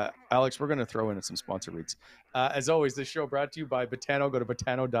to it. Alex, we're going to throw in some sponsor reads. As always, this show brought to you by Botano. Go to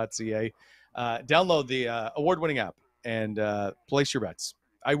botano.ca. Download the award-winning app and place your bets.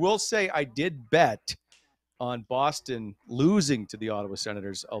 I will say I did bet on Boston losing to the Ottawa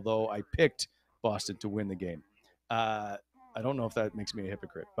Senators, although I picked Boston to win the game. I don't know if that makes me a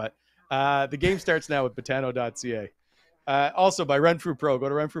hypocrite, but the game starts now with botano.ca. Also by Renfrew Pro. Go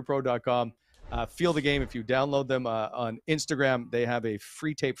to renfrewpro.com. Feel the game if you download them on Instagram. They have a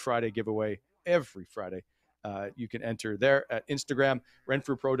free tape Friday giveaway every Friday. You can enter there at Instagram,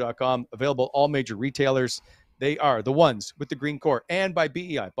 renfrewpro.com. Available all major retailers. They are the ones with the green core, and by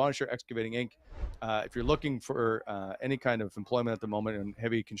BEI, Bonisher Excavating Inc. If you're looking for any kind of employment at the moment in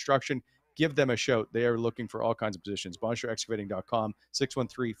heavy construction, give them a shout. They are looking for all kinds of positions. BonisherExcavating.com,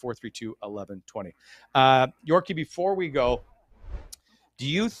 613-432-1120. Yorkie, before we go, do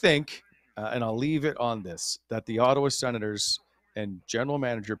you think, and I'll leave it on this, that the Ottawa Senators and General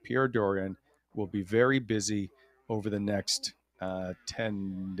Manager Pierre Dorion will be very busy over the next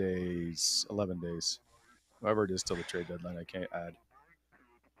 10 days, 11 days? Whoever it is till the trade deadline, I can't add.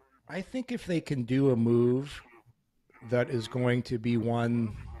 I think if they can do a move that is going to be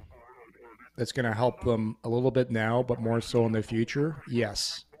one that's going to help them a little bit now, but more so in the future,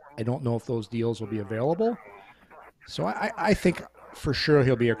 yes. I don't know if those deals will be available. So I think for sure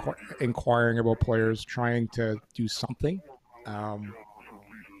he'll be inquiring about players, trying to do something.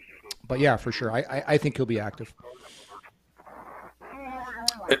 But yeah, for sure. I think he'll be active.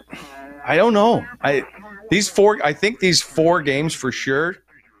 I don't know. I think these four games for sure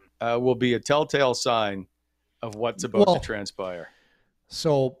will be a telltale sign of what's about to transpire.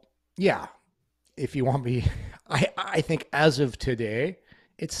 So, yeah, if you want me, I think as of today,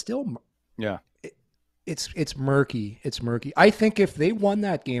 it's still it's murky. It's murky. I think if they won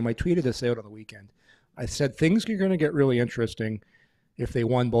that game, I tweeted this out on the weekend. I said things are going to get really interesting if they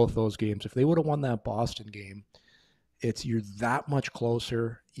won both those games. If they would have won that Boston game, you're that much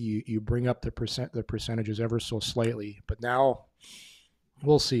closer. You bring up the percentages ever so slightly, but now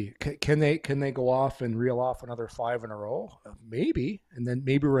we'll see. Can they go off and reel off another 5 in a row? Maybe, and then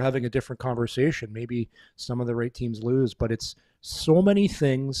maybe we're having a different conversation. Maybe some of the right teams lose, but it's so many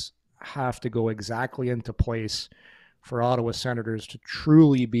things have to go exactly into place for Ottawa Senators to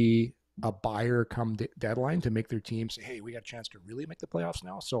truly be a buyer come deadline to make their team say, hey, we got a chance to really make the playoffs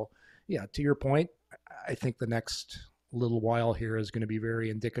now. So yeah, to your point, I think the next little while here is going to be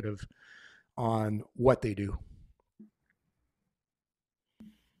very indicative on what they do.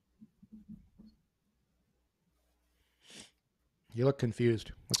 You look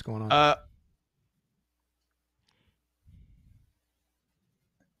confused. What's going on?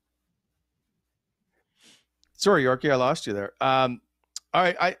 Sorry, Yorkie, I lost you there. All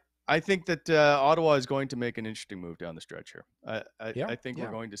right, I think that Ottawa is going to make an interesting move down the stretch here. I think we're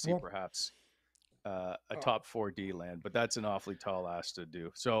going to see perhaps a top 4D land, but that's an awfully tall ask to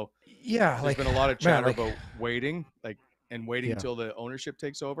do. So yeah, there's been a lot of chatter about waiting until the ownership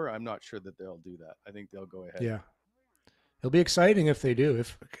takes over. I'm not sure that they'll do that. I think they'll go ahead. Yeah. It'll be exciting if they do.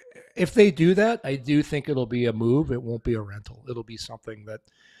 If they do that, I do think it'll be a move. It won't be a rental. It'll be something that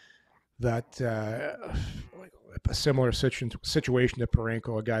a similar situation to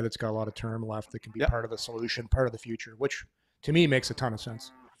Parayko, a guy that's got a lot of term left that can be part of the solution, part of the future, which to me makes a ton of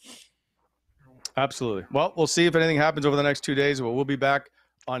sense. Absolutely. Well, we'll see if anything happens over the next 2 days. We'll be back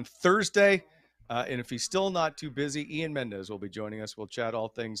on Thursday. And if he's still not too busy, Ian Mendez will be joining us. We'll chat all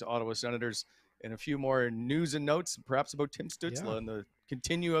things Ottawa Senators and a few more news and notes, perhaps about Tim Stützle and the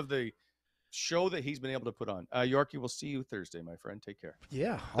continue of the show that he's been able to put on. Yorkie, we'll see you Thursday, my friend. Take care.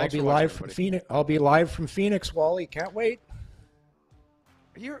 Yeah, I'll be live from Phoenix. I'll be live from Phoenix, Wally. Can't wait.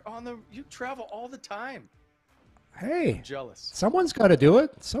 You travel all the time. Hey, I'm jealous. Someone's got to do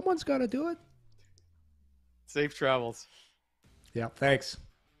it. Safe travels. Yeah, thanks.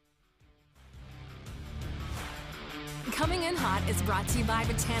 Coming In Hot is brought to you by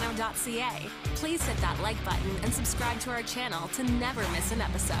Botano.ca. Please hit that like button and subscribe to our channel to never miss an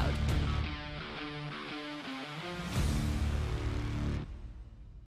episode.